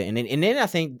out of it, and then I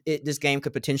think this game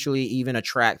could potentially even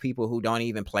attract people who don't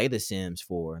even play The Sims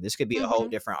 4. This could be a whole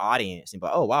different audience, and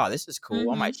but oh wow, this is cool.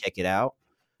 I might check it out,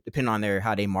 depending on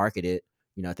how they market it.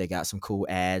 If they got some cool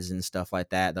ads and stuff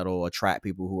like that, that'll attract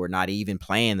people who are not even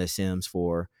playing The Sims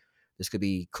 4. This could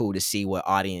be cool to see what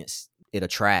audience it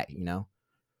attract. Because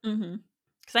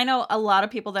I know a lot of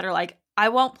people that are like, I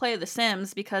won't play The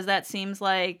Sims because that seems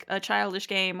like a childish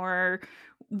game or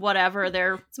whatever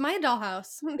it's my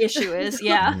dollhouse issue is.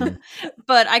 Yeah.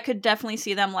 But I could definitely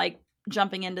see them like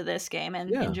jumping into this game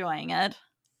and enjoying it.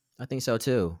 I think so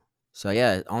too. So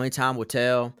yeah, only time will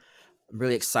tell. I'm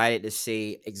really excited to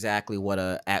see exactly what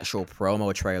a actual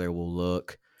promo trailer will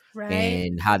look,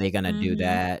 and how they're gonna do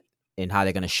that, and how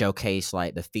they're gonna showcase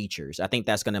like the features. I think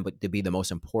that's gonna be the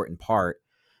most important part,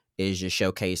 is just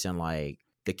showcasing like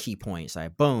the key points.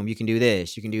 Like boom, you can do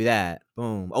this, you can do that.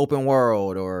 Boom, open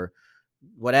world or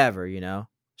whatever,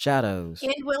 shadows.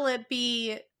 And will it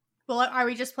be? Well, are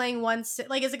we just playing one?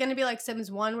 Like, is it going to be like Sims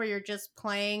 1, where you're just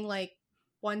playing like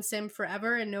one sim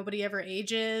forever and nobody ever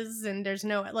ages, and there's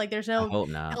no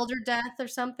elder death or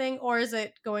something? Or is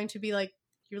it going to be like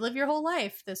you live your whole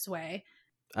life this way?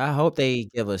 I hope they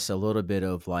give us a little bit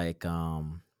of like a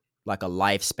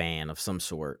lifespan of some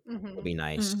sort. Would be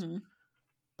nice.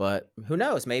 But who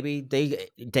knows? Maybe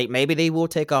they will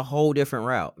take a whole different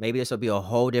route. Maybe this will be a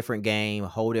whole different game, a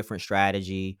whole different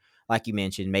strategy. Like you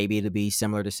mentioned, maybe it'll be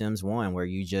similar to Sims 1, where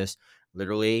you just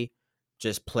literally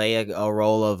just play a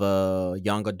role of a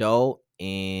young adult,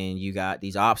 and you got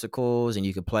these obstacles, and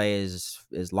you can play as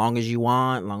long as you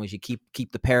want, as long as you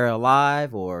keep the para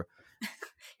alive, or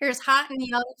you're as hot and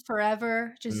young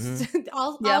forever, just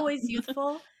always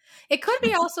youthful. It could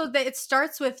be also that it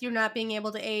starts with you not being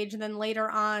able to age, and then later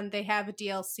on they have a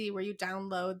DLC where you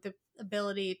download the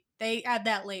ability. They add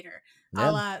that later,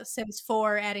 a la Sims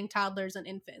 4 adding toddlers and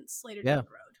infants later down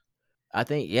the road. I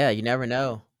think, you never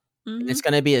know. It's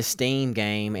going to be a Steam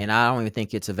game, and I don't even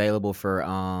think it's available for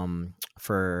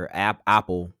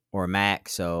Apple or Mac.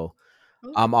 So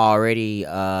I'm already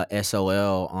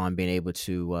SOL on being able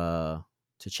to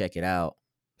check it out.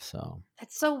 So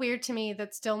it's so weird to me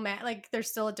that still like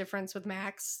there's still a difference with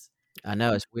Macs. I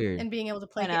know, it's weird. And being able to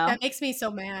play it, that makes me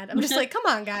so mad. I'm just like, come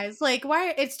on, guys. Like,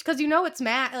 why? It's because it's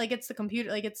Mac, like it's the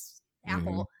computer, like it's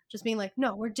Apple just being like,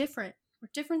 no, we're different. We're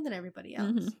different than everybody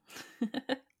else.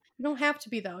 You don't have to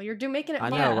be though. You're making it. I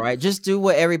know, right? Just do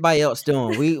what everybody else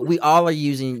doing. We all are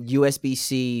using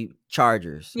USB-C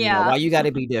chargers. Yeah. Why you got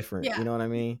to be different? You know what I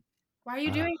mean? Why are you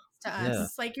doing this to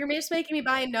us? Like, you're just making me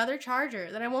buy another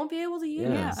charger that I won't be able to use.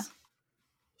 Yeah.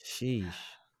 Sheesh.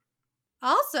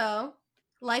 Also,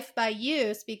 Life by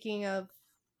You. Speaking of,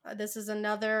 this is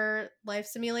another life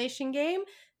simulation game.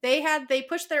 They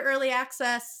pushed their early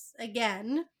access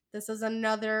again. This is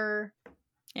another.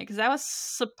 Yeah, because that was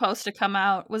supposed to come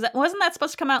out. Wasn't that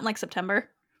supposed to come out in like September?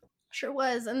 Sure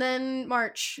was, and then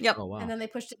March. Yep. Oh, wow. And then they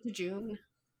pushed it to June.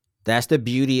 That's the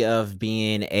beauty of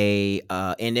being a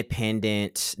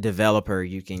independent developer.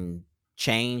 You can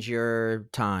change your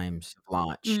times of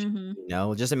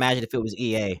launch. Just imagine if it was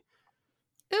EA.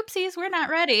 Oopsies, we're not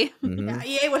ready. Yeah,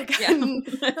 EA would have gotten.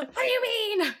 What do you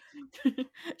mean?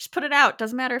 Just put it out.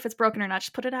 Doesn't matter if it's broken or not.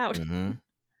 Just put it out.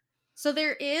 So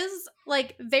there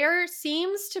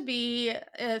seems to be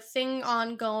a thing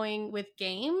ongoing with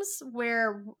games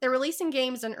where they're releasing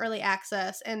games in early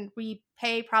access and we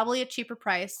pay probably a cheaper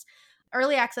price.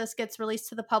 Early access gets released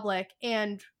to the public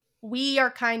and we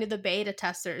are kind of the beta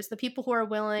testers, the people who are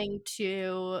willing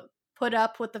to put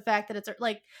up with the fact that it's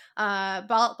like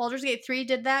Baldur's Gate 3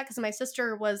 did that because my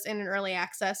sister was in an early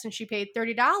access and she paid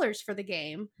 $30 for the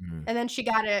game and then she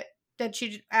got it. That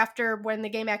she, after when the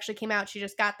game actually came out, she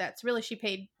just got that. So really, she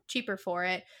paid cheaper for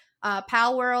it.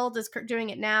 Pal World is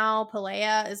doing it now.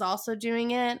 Palea is also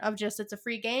doing it. It's a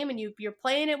free game, and you're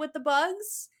playing it with the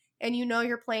bugs, and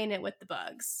you're playing it with the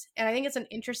bugs. And I think it's an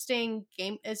interesting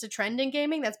game. It's a trend in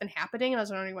gaming that's been happening, and I was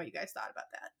wondering what you guys thought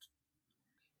about that.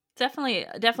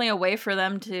 Definitely a way for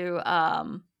them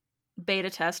to beta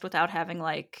test without having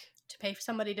to pay for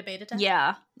somebody to beta test.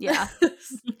 Yeah.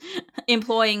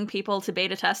 Employing people to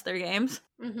beta test their games.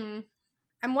 Mm-hmm.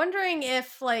 I'm wondering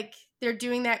if they're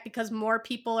doing that because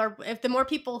if the more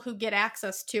people who get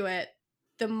access to it,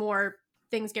 the more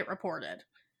things get reported.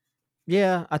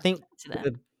 Yeah, I think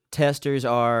the testers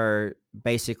are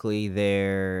basically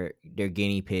their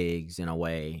guinea pigs in a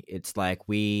way. It's like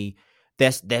they're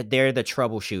the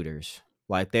troubleshooters.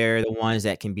 Like they're the ones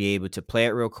that can be able to play it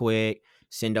real quick,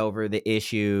 send over the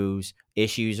issues.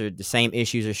 The same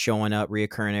issues are showing up,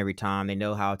 reoccurring every time. They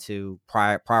know how to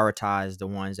prioritize the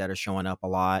ones that are showing up a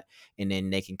lot, and then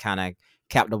they can kind of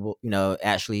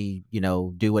actually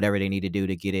do whatever they need to do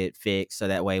to get it fixed. So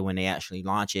that way, when they actually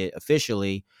launch it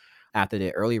officially after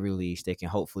the early release, they can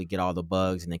hopefully get all the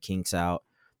bugs and the kinks out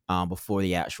before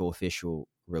the actual official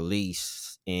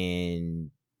release.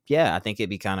 And yeah, I think it'd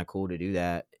be kind of cool to do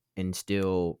that and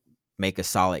still make a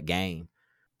solid game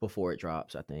before it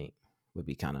drops. I think would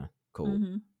be kind of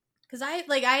cool. Because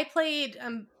I played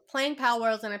playing Pal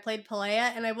Worlds and I played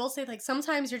Palea, and I will say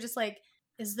sometimes you're just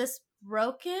is this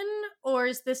broken or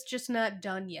is this just not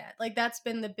done yet? That's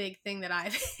been the big thing that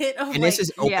I've hit. And this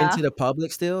is open to the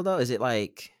public still, though? Is it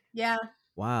yeah.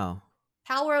 Wow.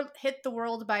 Pal World hit the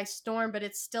world by storm, but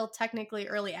it's still technically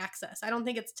early access. I don't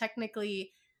think it's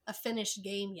technically a finished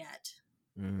game yet.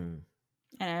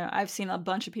 I've seen a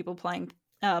bunch of people playing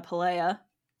Palea.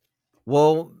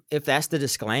 Well, if that's the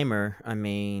disclaimer, I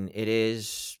mean, it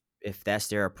is, if that's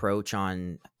their approach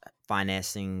on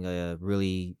financing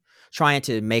trying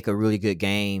to make a really good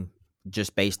game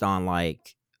just based on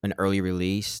an early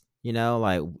release,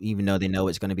 even though they know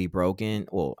it's going to be broken.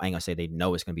 Well, I ain't gonna say they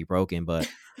know it's going to be broken, but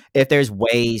if there's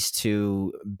ways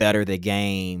to better the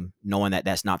game, knowing that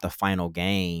that's not the final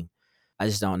game, I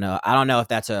just don't know. I don't know if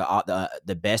that's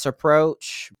the best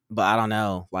approach, but I don't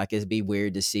know. It'd be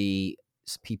weird to see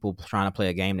people trying to play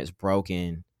a game that's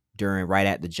broken right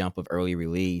at the jump of early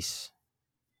release.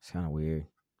 It's kind of weird.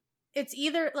 It's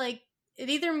either it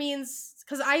either means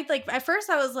because I at first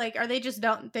I was are they just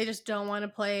don't want to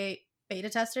play beta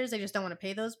testers, they just don't want to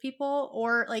pay those people,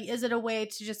 or is it a way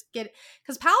to just get,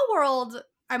 because Pal World,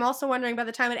 I'm also wondering by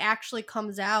the time it actually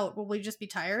comes out, will we just be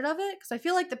tired of it? Because I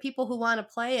feel the people who want to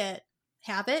play it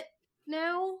have it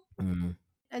now.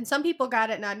 And some people got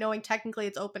it not knowing technically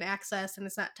it's open access and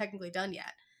it's not technically done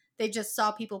yet. They just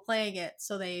saw people playing it,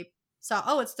 so they saw,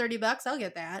 oh, it's $30, I'll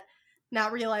get that,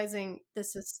 not realizing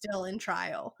this is still in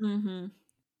trial. And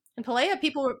Palea,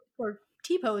 people were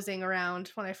T-posing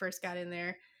around when I first got in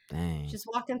there. Dang. Just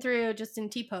walking through just in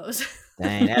T-pose.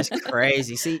 Dang, that's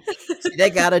crazy. See, they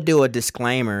got to do a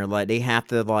disclaimer. They have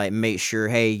to make sure,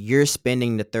 hey, you're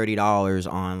spending the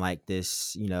 $30 on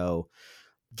this,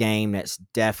 game that's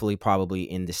definitely probably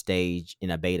in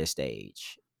a beta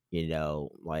stage.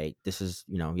 This is,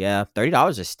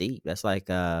 $30 is steep. That's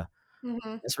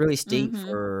it's really steep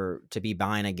to be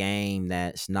buying a game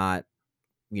that's not,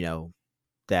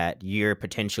 that you're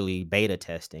potentially beta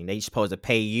testing. They're supposed to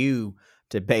pay you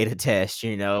to beta test,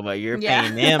 but you're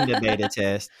paying them to beta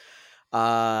test.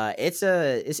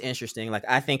 It's interesting.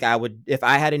 I think I would, if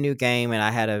I had a new game and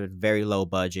I had a very low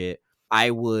budget,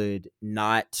 I would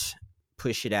not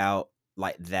push it out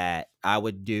like that. I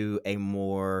would do a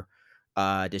more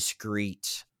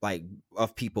discreet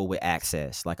of people with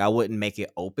access. I wouldn't make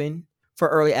it open for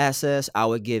early access. I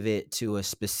would give it to a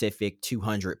specific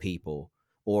 200 people,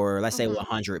 or let's say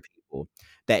 100 people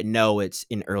that know it's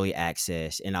in early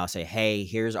access, and I'll say, hey,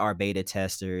 here's our beta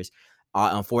testers.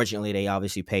 Unfortunately, they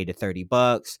obviously paid the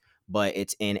 $30, but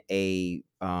it's in a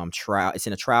trial. It's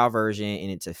in a trial version,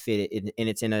 and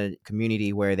it's in a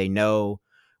community where they know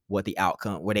what the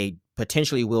outcome, where they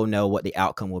potentially will know what the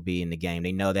outcome will be in the game.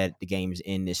 They know that the game's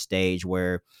in this stage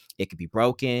where it could be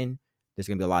broken. There's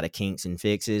going to be a lot of kinks and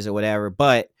fixes or whatever,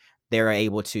 but they're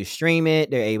able to stream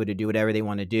it. They're able to do whatever they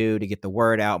want to do to get the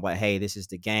word out. But hey, this is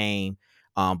the game.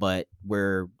 But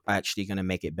we're actually going to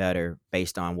make it better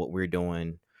based on what we're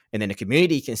doing. And then the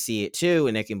community can see it too,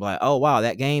 and they can be like, oh, wow,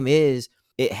 that game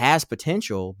it has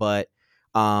potential, but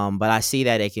I see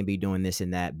that they can be doing this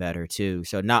and that better too.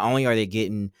 So not only are they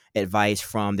getting advice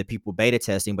from the people beta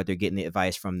testing, but they're getting the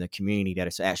advice from the community that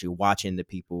is actually watching the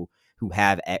people who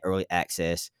have early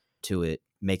access to it,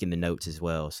 making the notes as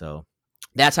well. So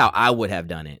that's how I would have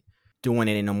done it. Doing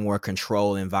it in a more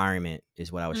controlled environment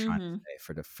is what I was trying to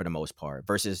say for the most part,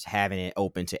 versus having it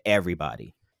open to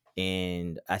everybody.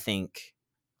 And I think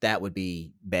that would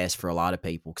be best for a lot of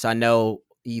people, because I know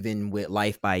even with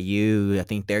Life by You, I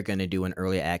think they're going to do an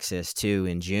early access too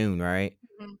in June, right?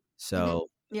 Mm-hmm. So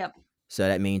yep. So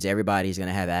that means everybody's going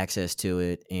to have access to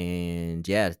it. And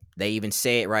yeah, they even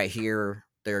say it right here.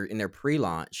 They're in their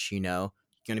pre-launch, you're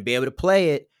going to be able to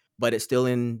play it, but it's still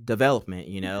in development,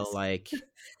 Yes. like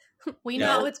we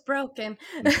know it's broken.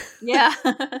 Yeah.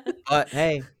 But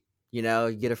hey, you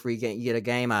get a free game, you get a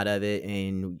game out of it,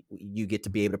 and you get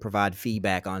to be able to provide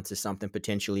feedback onto something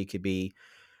potentially could be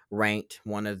ranked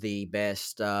one of the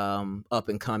best up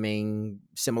and coming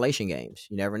simulation games.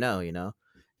 You never know.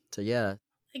 So yeah.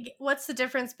 What's the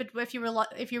difference between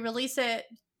if you release it,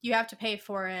 you have to pay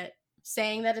for it,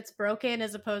 saying that it's broken,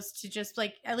 as opposed to just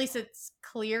like, at least it's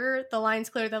clear, the line's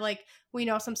clear that like we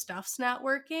know some stuff's not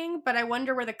working. But I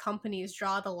wonder where the companies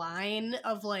draw the line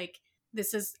of like,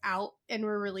 this is out and we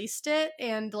released it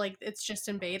and like it's just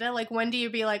in beta. Like, when do you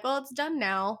be like, well, it's done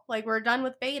now, like we're done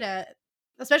with beta?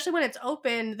 Especially when it's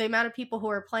open, the amount of people who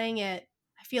are playing it,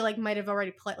 I feel like might have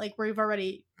already played, like we've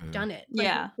already done it. Like,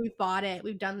 yeah, we've bought it,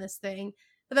 we've done this thing.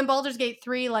 But then Baldur's Gate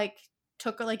 3 like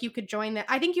took, like, you could join that.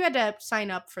 I think you had to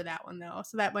sign up for that one though,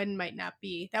 so that one might not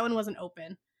be, that one wasn't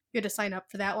open. You had to sign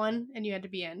up for that one and you had to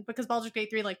be in, because Baldur's Gate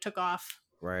 3 like took off,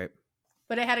 right?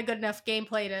 But it had a good enough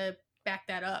gameplay to back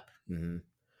that up. Mm-hmm.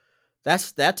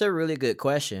 That's a really good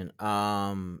question.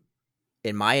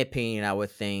 In my opinion, I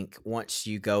would think once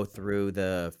you go through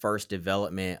the first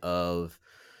development of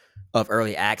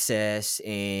early access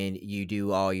and you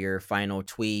do all your final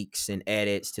tweaks and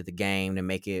edits to the game to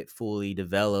make it fully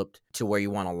developed to where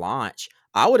you want to launch,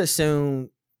 I would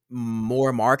assume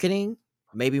more marketing,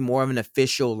 maybe more of an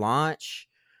official launch,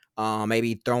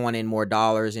 maybe throwing in more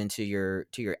dollars into your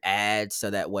ads,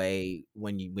 so that way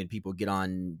when people get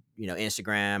on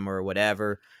Instagram or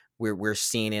whatever, we're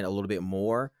seeing it a little bit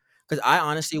more. Because I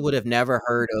honestly would have never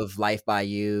heard of Life by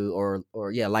You or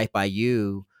Life by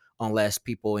You unless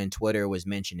people in Twitter was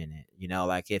mentioning it.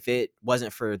 Like if it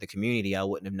wasn't for the community, I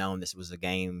wouldn't have known this was a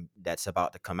game that's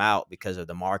about to come out because of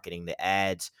the marketing, the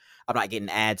ads. I'm not getting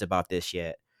ads about this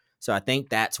yet. So I think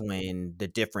that's when the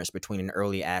difference between an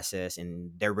early access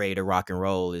and they're ready to rock and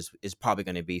roll is probably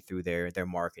going to be through their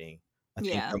marketing. I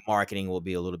think their marketing will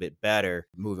be a little bit better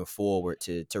moving forward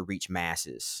to reach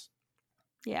masses.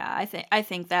 Yeah, I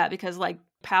think that, because like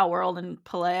Pal World and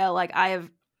Palea, like I have,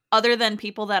 other than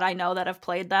people that I know that have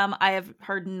played them, I have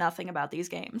heard nothing about these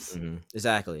games. Mm-hmm.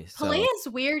 Exactly. Palea is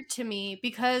weird to me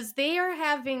because they are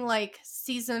having like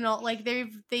seasonal, like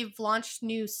they've launched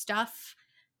new stuff.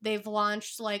 They've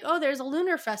launched like, oh, there's a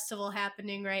lunar festival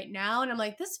happening right now, and I'm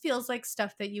like, this feels like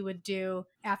stuff that you would do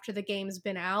after the game's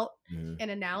been out and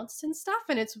announced and stuff.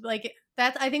 And it's like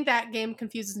that. I think that game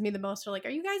confuses me the most. They're like,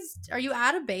 are you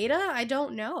out of beta? I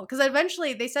don't know, because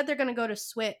eventually they said they're going to go to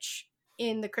Switch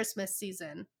in the Christmas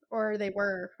season, or they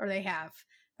have.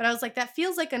 But I was like, that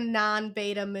feels like a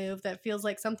non-beta move. That feels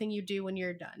like something you do when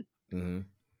you're done. Mm-hmm.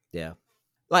 Yeah.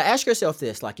 Like, ask yourself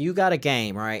this: like, you got a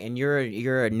game, right? And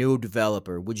you're a new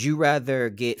developer. Would you rather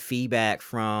get feedback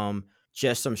from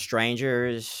just some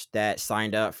strangers that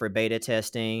signed up for beta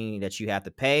testing that you have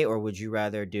to pay, or would you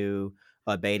rather do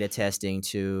a beta testing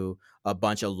to a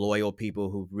bunch of loyal people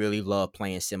who really love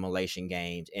playing simulation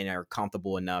games and are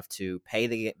comfortable enough to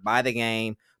buy the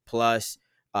game plus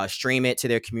stream it to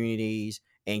their communities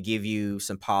and give you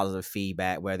some positive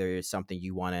feedback, whether it's something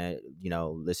you want to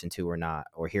listen to or not,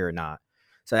 or hear or not?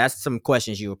 So that's some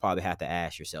questions you would probably have to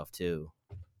ask yourself too.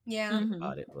 Yeah.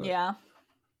 About it, yeah.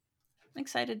 I'm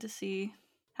excited to see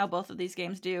how both of these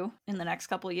games do in the next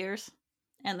couple of years,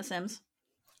 and The Sims.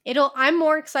 I'm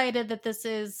more excited that this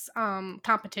is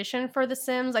competition for The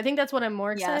Sims. I think that's what I'm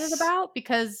more excited about,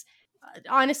 because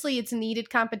honestly, it's needed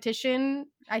competition.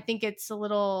 I think it's a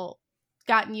little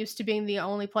gotten used to being the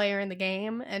only player in the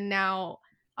game, and now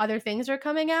other things are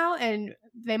coming out, and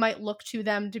they might look to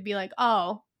them to be like,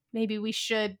 oh, maybe we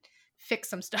should fix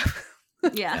some stuff.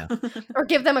 Yeah. Or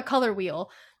give them a color wheel.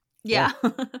 Yeah.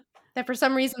 That for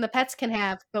some reason the pets can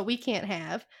have, but we can't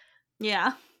have.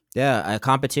 Yeah. Yeah,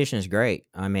 competition is great.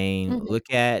 I mean,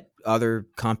 look at other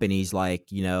companies like,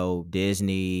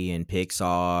 Disney and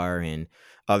Pixar and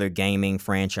other gaming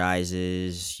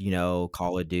franchises,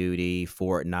 Call of Duty,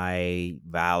 Fortnite,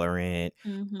 Valorant.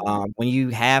 When you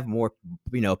have more,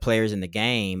 players in the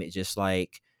game, it just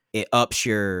like it ups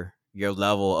your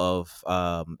level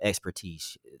of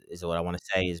expertise is what I want to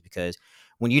say, is because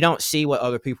when you don't see what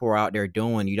other people are out there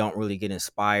doing, you don't really get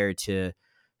inspired to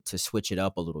switch it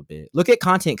up a little bit. Look at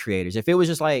content creators. If it was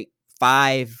just like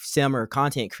 5 simmer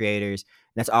content creators,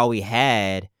 that's all we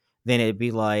had, then it'd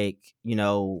be like,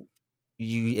 you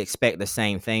expect the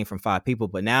same thing from 5 people.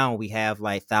 But now we have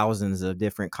like thousands of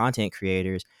different content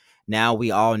creators. Now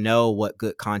we all know what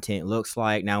good content looks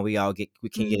like. Now we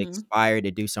can get inspired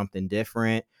to do something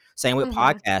different. Same with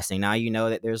podcasting. Now you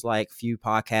know that there's like few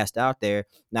podcasts out there.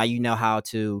 Now you know how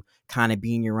to kind of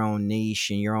be in your own niche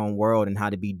in your own world and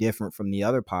how to be different from the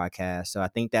other podcasts. So I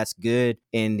think that's good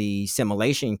in the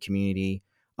simulation community.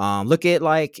 Look at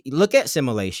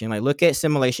simulation, like look at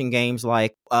simulation games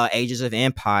like Ages of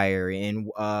Empire and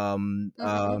what's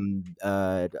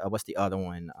the other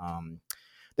one?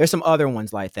 There's some other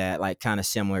ones like that, like kind of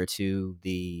similar to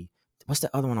what's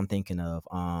the other one I'm thinking of?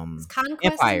 Is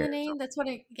Conquest in the name? That's what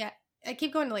I get. I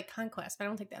keep going to like Conquest, but I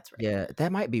don't think that's right. Yeah,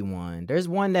 that might be one. There's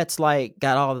one that's like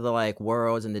got all of the like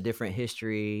worlds and the different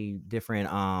history, different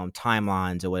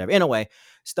timelines or whatever. Anyway,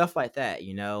 stuff like that,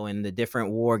 and the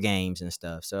different war games and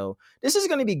stuff. So this is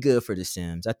going to be good for The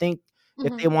Sims. I think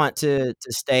if they want to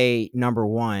stay number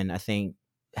one, I think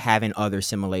having other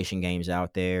simulation games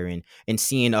out there and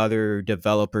seeing other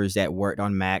developers that worked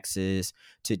on Maxes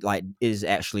is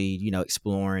actually,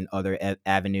 exploring other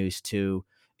avenues too,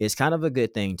 is kind of a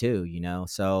good thing too,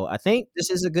 So I think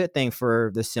this is a good thing for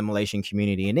the simulation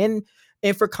community,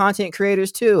 and for content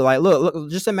creators too. Like, look,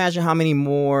 just imagine how many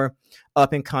more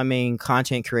up and coming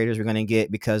content creators we're going to get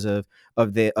because of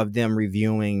them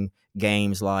reviewing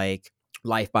games like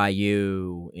Life by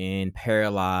You and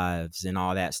Paralives and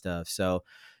all that stuff. So,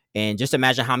 and just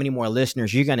imagine how many more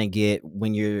listeners you're going to get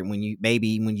when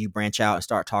you branch out and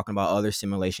start talking about other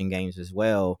simulation games as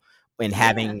well, and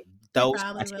having those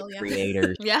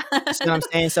creators. Yeah. You see what I'm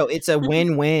saying? So it's a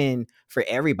win-win for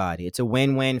everybody. It's a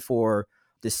win-win for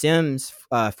the Sims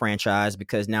franchise,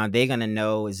 because now they're going to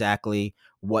know exactly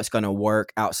what's going to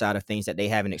work outside of things that they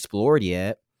haven't explored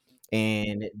yet.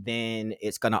 And then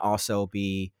it's going to also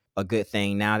be a good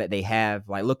thing now that they have,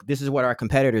 like, look, this is what our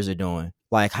competitors are doing.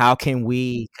 Like, how can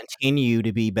we continue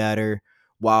to be better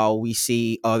while we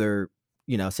see other,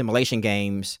 simulation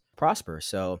games prosper?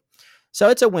 So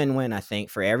it's a win-win, I think,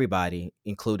 for everybody,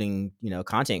 including,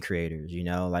 content creators,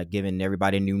 like giving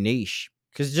everybody a new niche.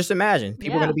 Because just imagine,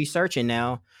 people are going to be searching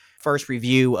now, first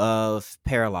review of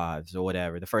Paralives or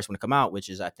whatever, the first one to come out, which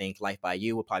is, I think, Life by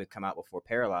You will probably come out before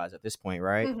Paralives at this point,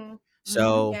 right?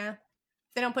 So yeah,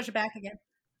 they don't push it back again.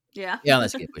 Yeah,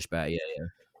 let's get pushed back. Yeah.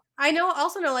 I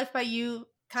also know Life by You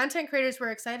content creators were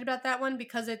excited about that one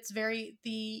because it's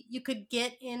you could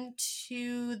get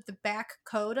into the back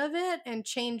code of it and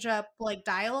change up like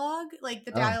dialogue, like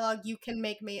the dialogue you can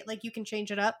like you can change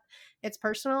it up. It's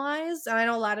personalized. And I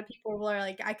know a lot of people are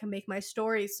like, I can make my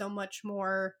stories so much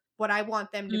more what I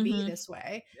want them to be this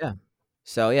way. Yeah.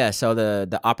 So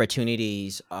the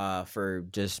opportunities for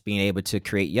just being able to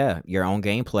create your own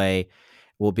gameplay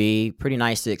will be pretty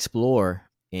nice to explore.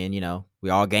 And we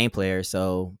all game players,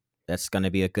 so that's going to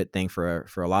be a good thing for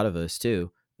a lot of us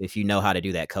too, if you know how to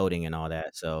do that coding and all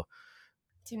that. So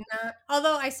do not,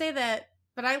 although I say that,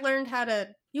 but I learned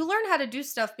you learn how to do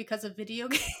stuff because of video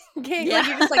games. Yeah. Like,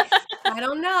 you're just like, I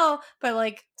don't know, but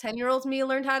like 10-year-old me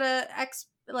learned how to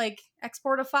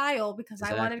export a file because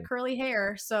I wanted curly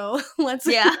hair. So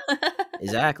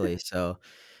exactly. So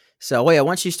yeah,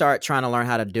 once you start trying to learn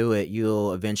how to do it,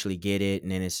 you'll eventually get it,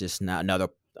 and then it's just not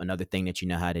another thing that you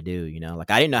know how to do. Like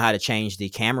I didn't know how to change the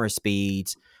camera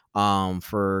speeds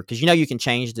because you can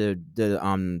change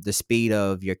the speed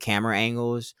of your camera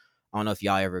angles. I don't know if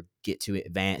y'all ever get too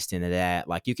advanced into that.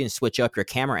 Like you can switch up your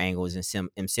camera angles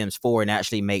in Sims 4 and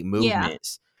actually make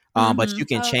movements. But you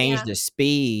can change the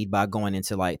speed by going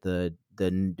into like the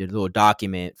little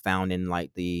document found in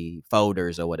like the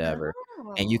folders or whatever.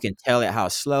 And you can tell it how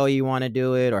slow you want to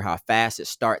do it or how fast it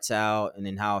starts out and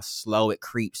then how slow it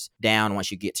creeps down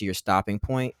once you get to your stopping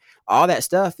point. All that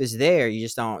stuff is there. You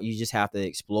just have to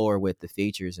explore with the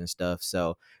features and stuff.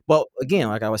 So, but again,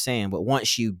 like I was saying, but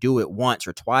once you do it once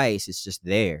or twice, it's just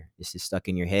there. It's just stuck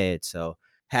in your head. So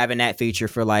having that feature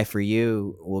for Life for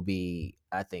You will be,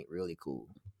 I think, really cool.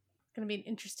 It's going to be an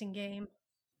interesting game.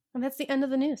 And that's the end of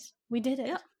the news. We did it.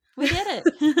 Yep, we did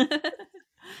it.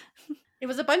 It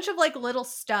was a bunch of like little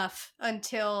stuff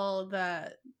until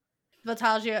the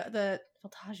Voltaggio,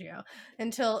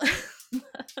 until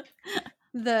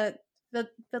the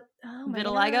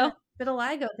Vitiligo.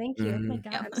 Vitiligo. Thank you. Oh my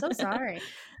God, I'm so sorry.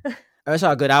 That's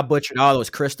all good. I butchered all those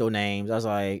crystal names. I was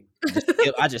like,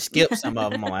 I just skipped some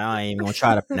of them. I'm like, I ain't even gonna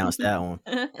try to pronounce that one.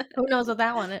 Who knows what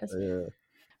that one is?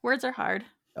 Words are hard.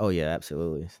 Oh yeah,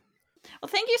 absolutely. Well,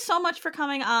 thank you so much for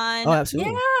coming on. Oh,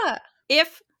 absolutely. Yeah.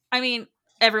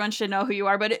 Everyone should know who you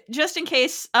are, but just in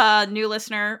case a new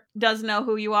listener does know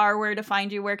who you are, where to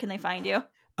find you, where can they find you?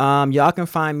 Y'all can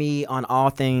find me on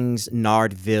all things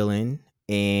Nardvillain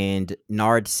and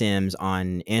Nard Sims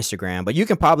on Instagram, but you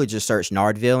can probably just search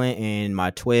Nardvillain in my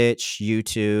Twitch,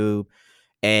 YouTube,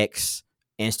 X,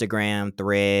 Instagram,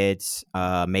 Threads,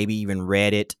 maybe even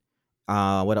Reddit.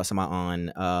 What else am I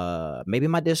on? Maybe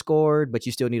my Discord, but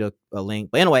you still need a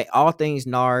link. But anyway, all things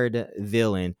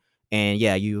Nardvillain. And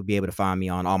yeah, you'll be able to find me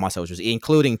on all my socials,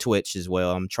 including Twitch as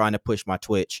well. I'm trying to push my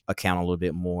Twitch account a little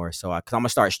bit more. Because I'm going to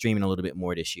start streaming a little bit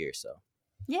more this year. So.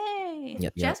 Yay.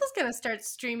 Yep. Jess is going to start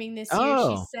streaming this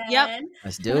year, she said. Yep.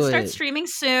 Let's do it. Start streaming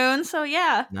soon. So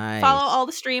yeah. Nice. Follow all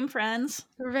the stream friends.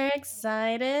 We're very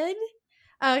excited.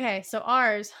 Okay, so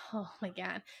ours. Oh my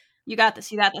God. You got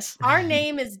this. You got this. Our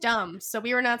name is dumb, so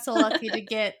we were not so lucky to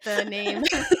get the name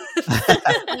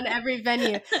in every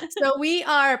venue. So we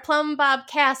are Plum Bob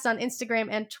Cast on Instagram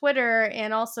and Twitter,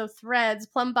 and also Threads.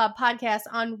 Plum Bob Podcast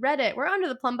on Reddit. We're under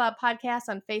the Plum Bob Podcast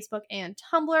on Facebook and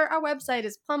Tumblr. Our website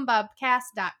is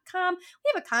plumbobcast.com.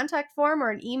 We have a contact form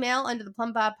or an email under the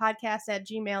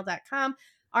plumbobpodcast@gmail.com.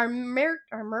 Our merch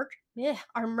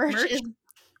is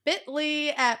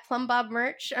bit.ly at Plum Bob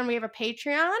Merch, and we have a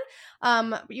Patreon.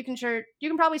 You can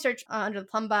probably search under the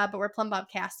Plum Bob, but we're Plum Bob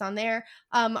Cast on there.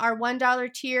 Our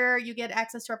 $1 tier, you get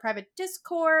access to our private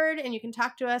Discord, and you can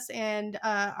talk to us and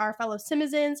our fellow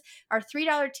Simizens. Our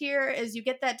 $3 tier is you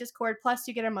get that Discord, plus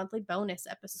you get a monthly bonus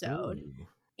episode. Ooh.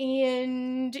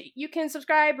 And you can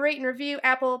subscribe, rate, and review it's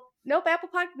Apple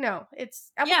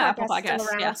Podcasts. Still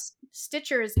around. Yeah.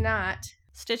 Stitcher is not.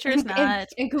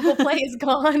 And Google Play is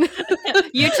gone.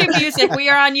 YouTube Music. We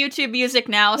are on YouTube Music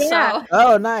now,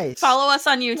 so nice. Follow us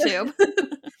on YouTube.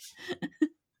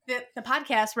 The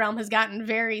podcast realm has gotten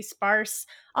very sparse.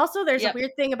 Also, there's a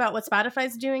weird thing about what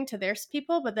Spotify's doing to their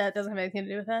people, but that doesn't have anything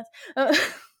to do with us.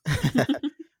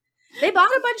 They bought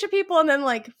a bunch of people and then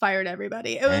fired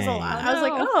everybody. It was a lot. I was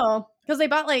like, because they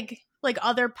bought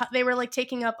they were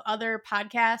taking up other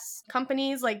podcast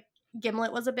companies.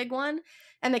 Gimlet was a big one.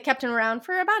 And they kept him around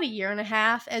for about a year and a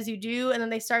half, as you do. And then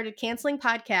they started canceling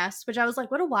podcasts, which I was like,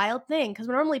 what a wild thing. Because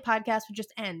normally podcasts would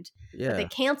just end. Yeah. But they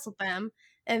canceled them.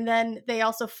 And then they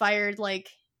also fired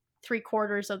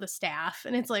 3/4 of the staff.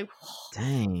 And it's like,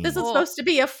 dang. This is supposed to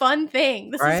be a fun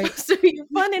thing. This is supposed to be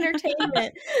fun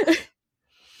entertainment.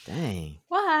 Dang.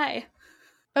 Why?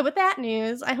 But with that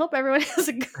news, I hope everyone has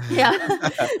a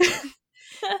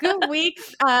good week.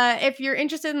 If you're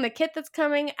interested in the kit that's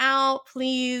coming out,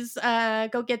 please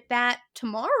go get that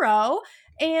tomorrow.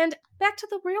 And back to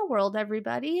the real world,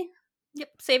 everybody. Yep.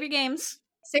 Save your games.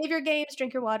 Save your games.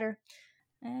 Drink your water.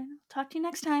 And talk to you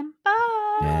next time.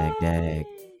 Bye. Dag.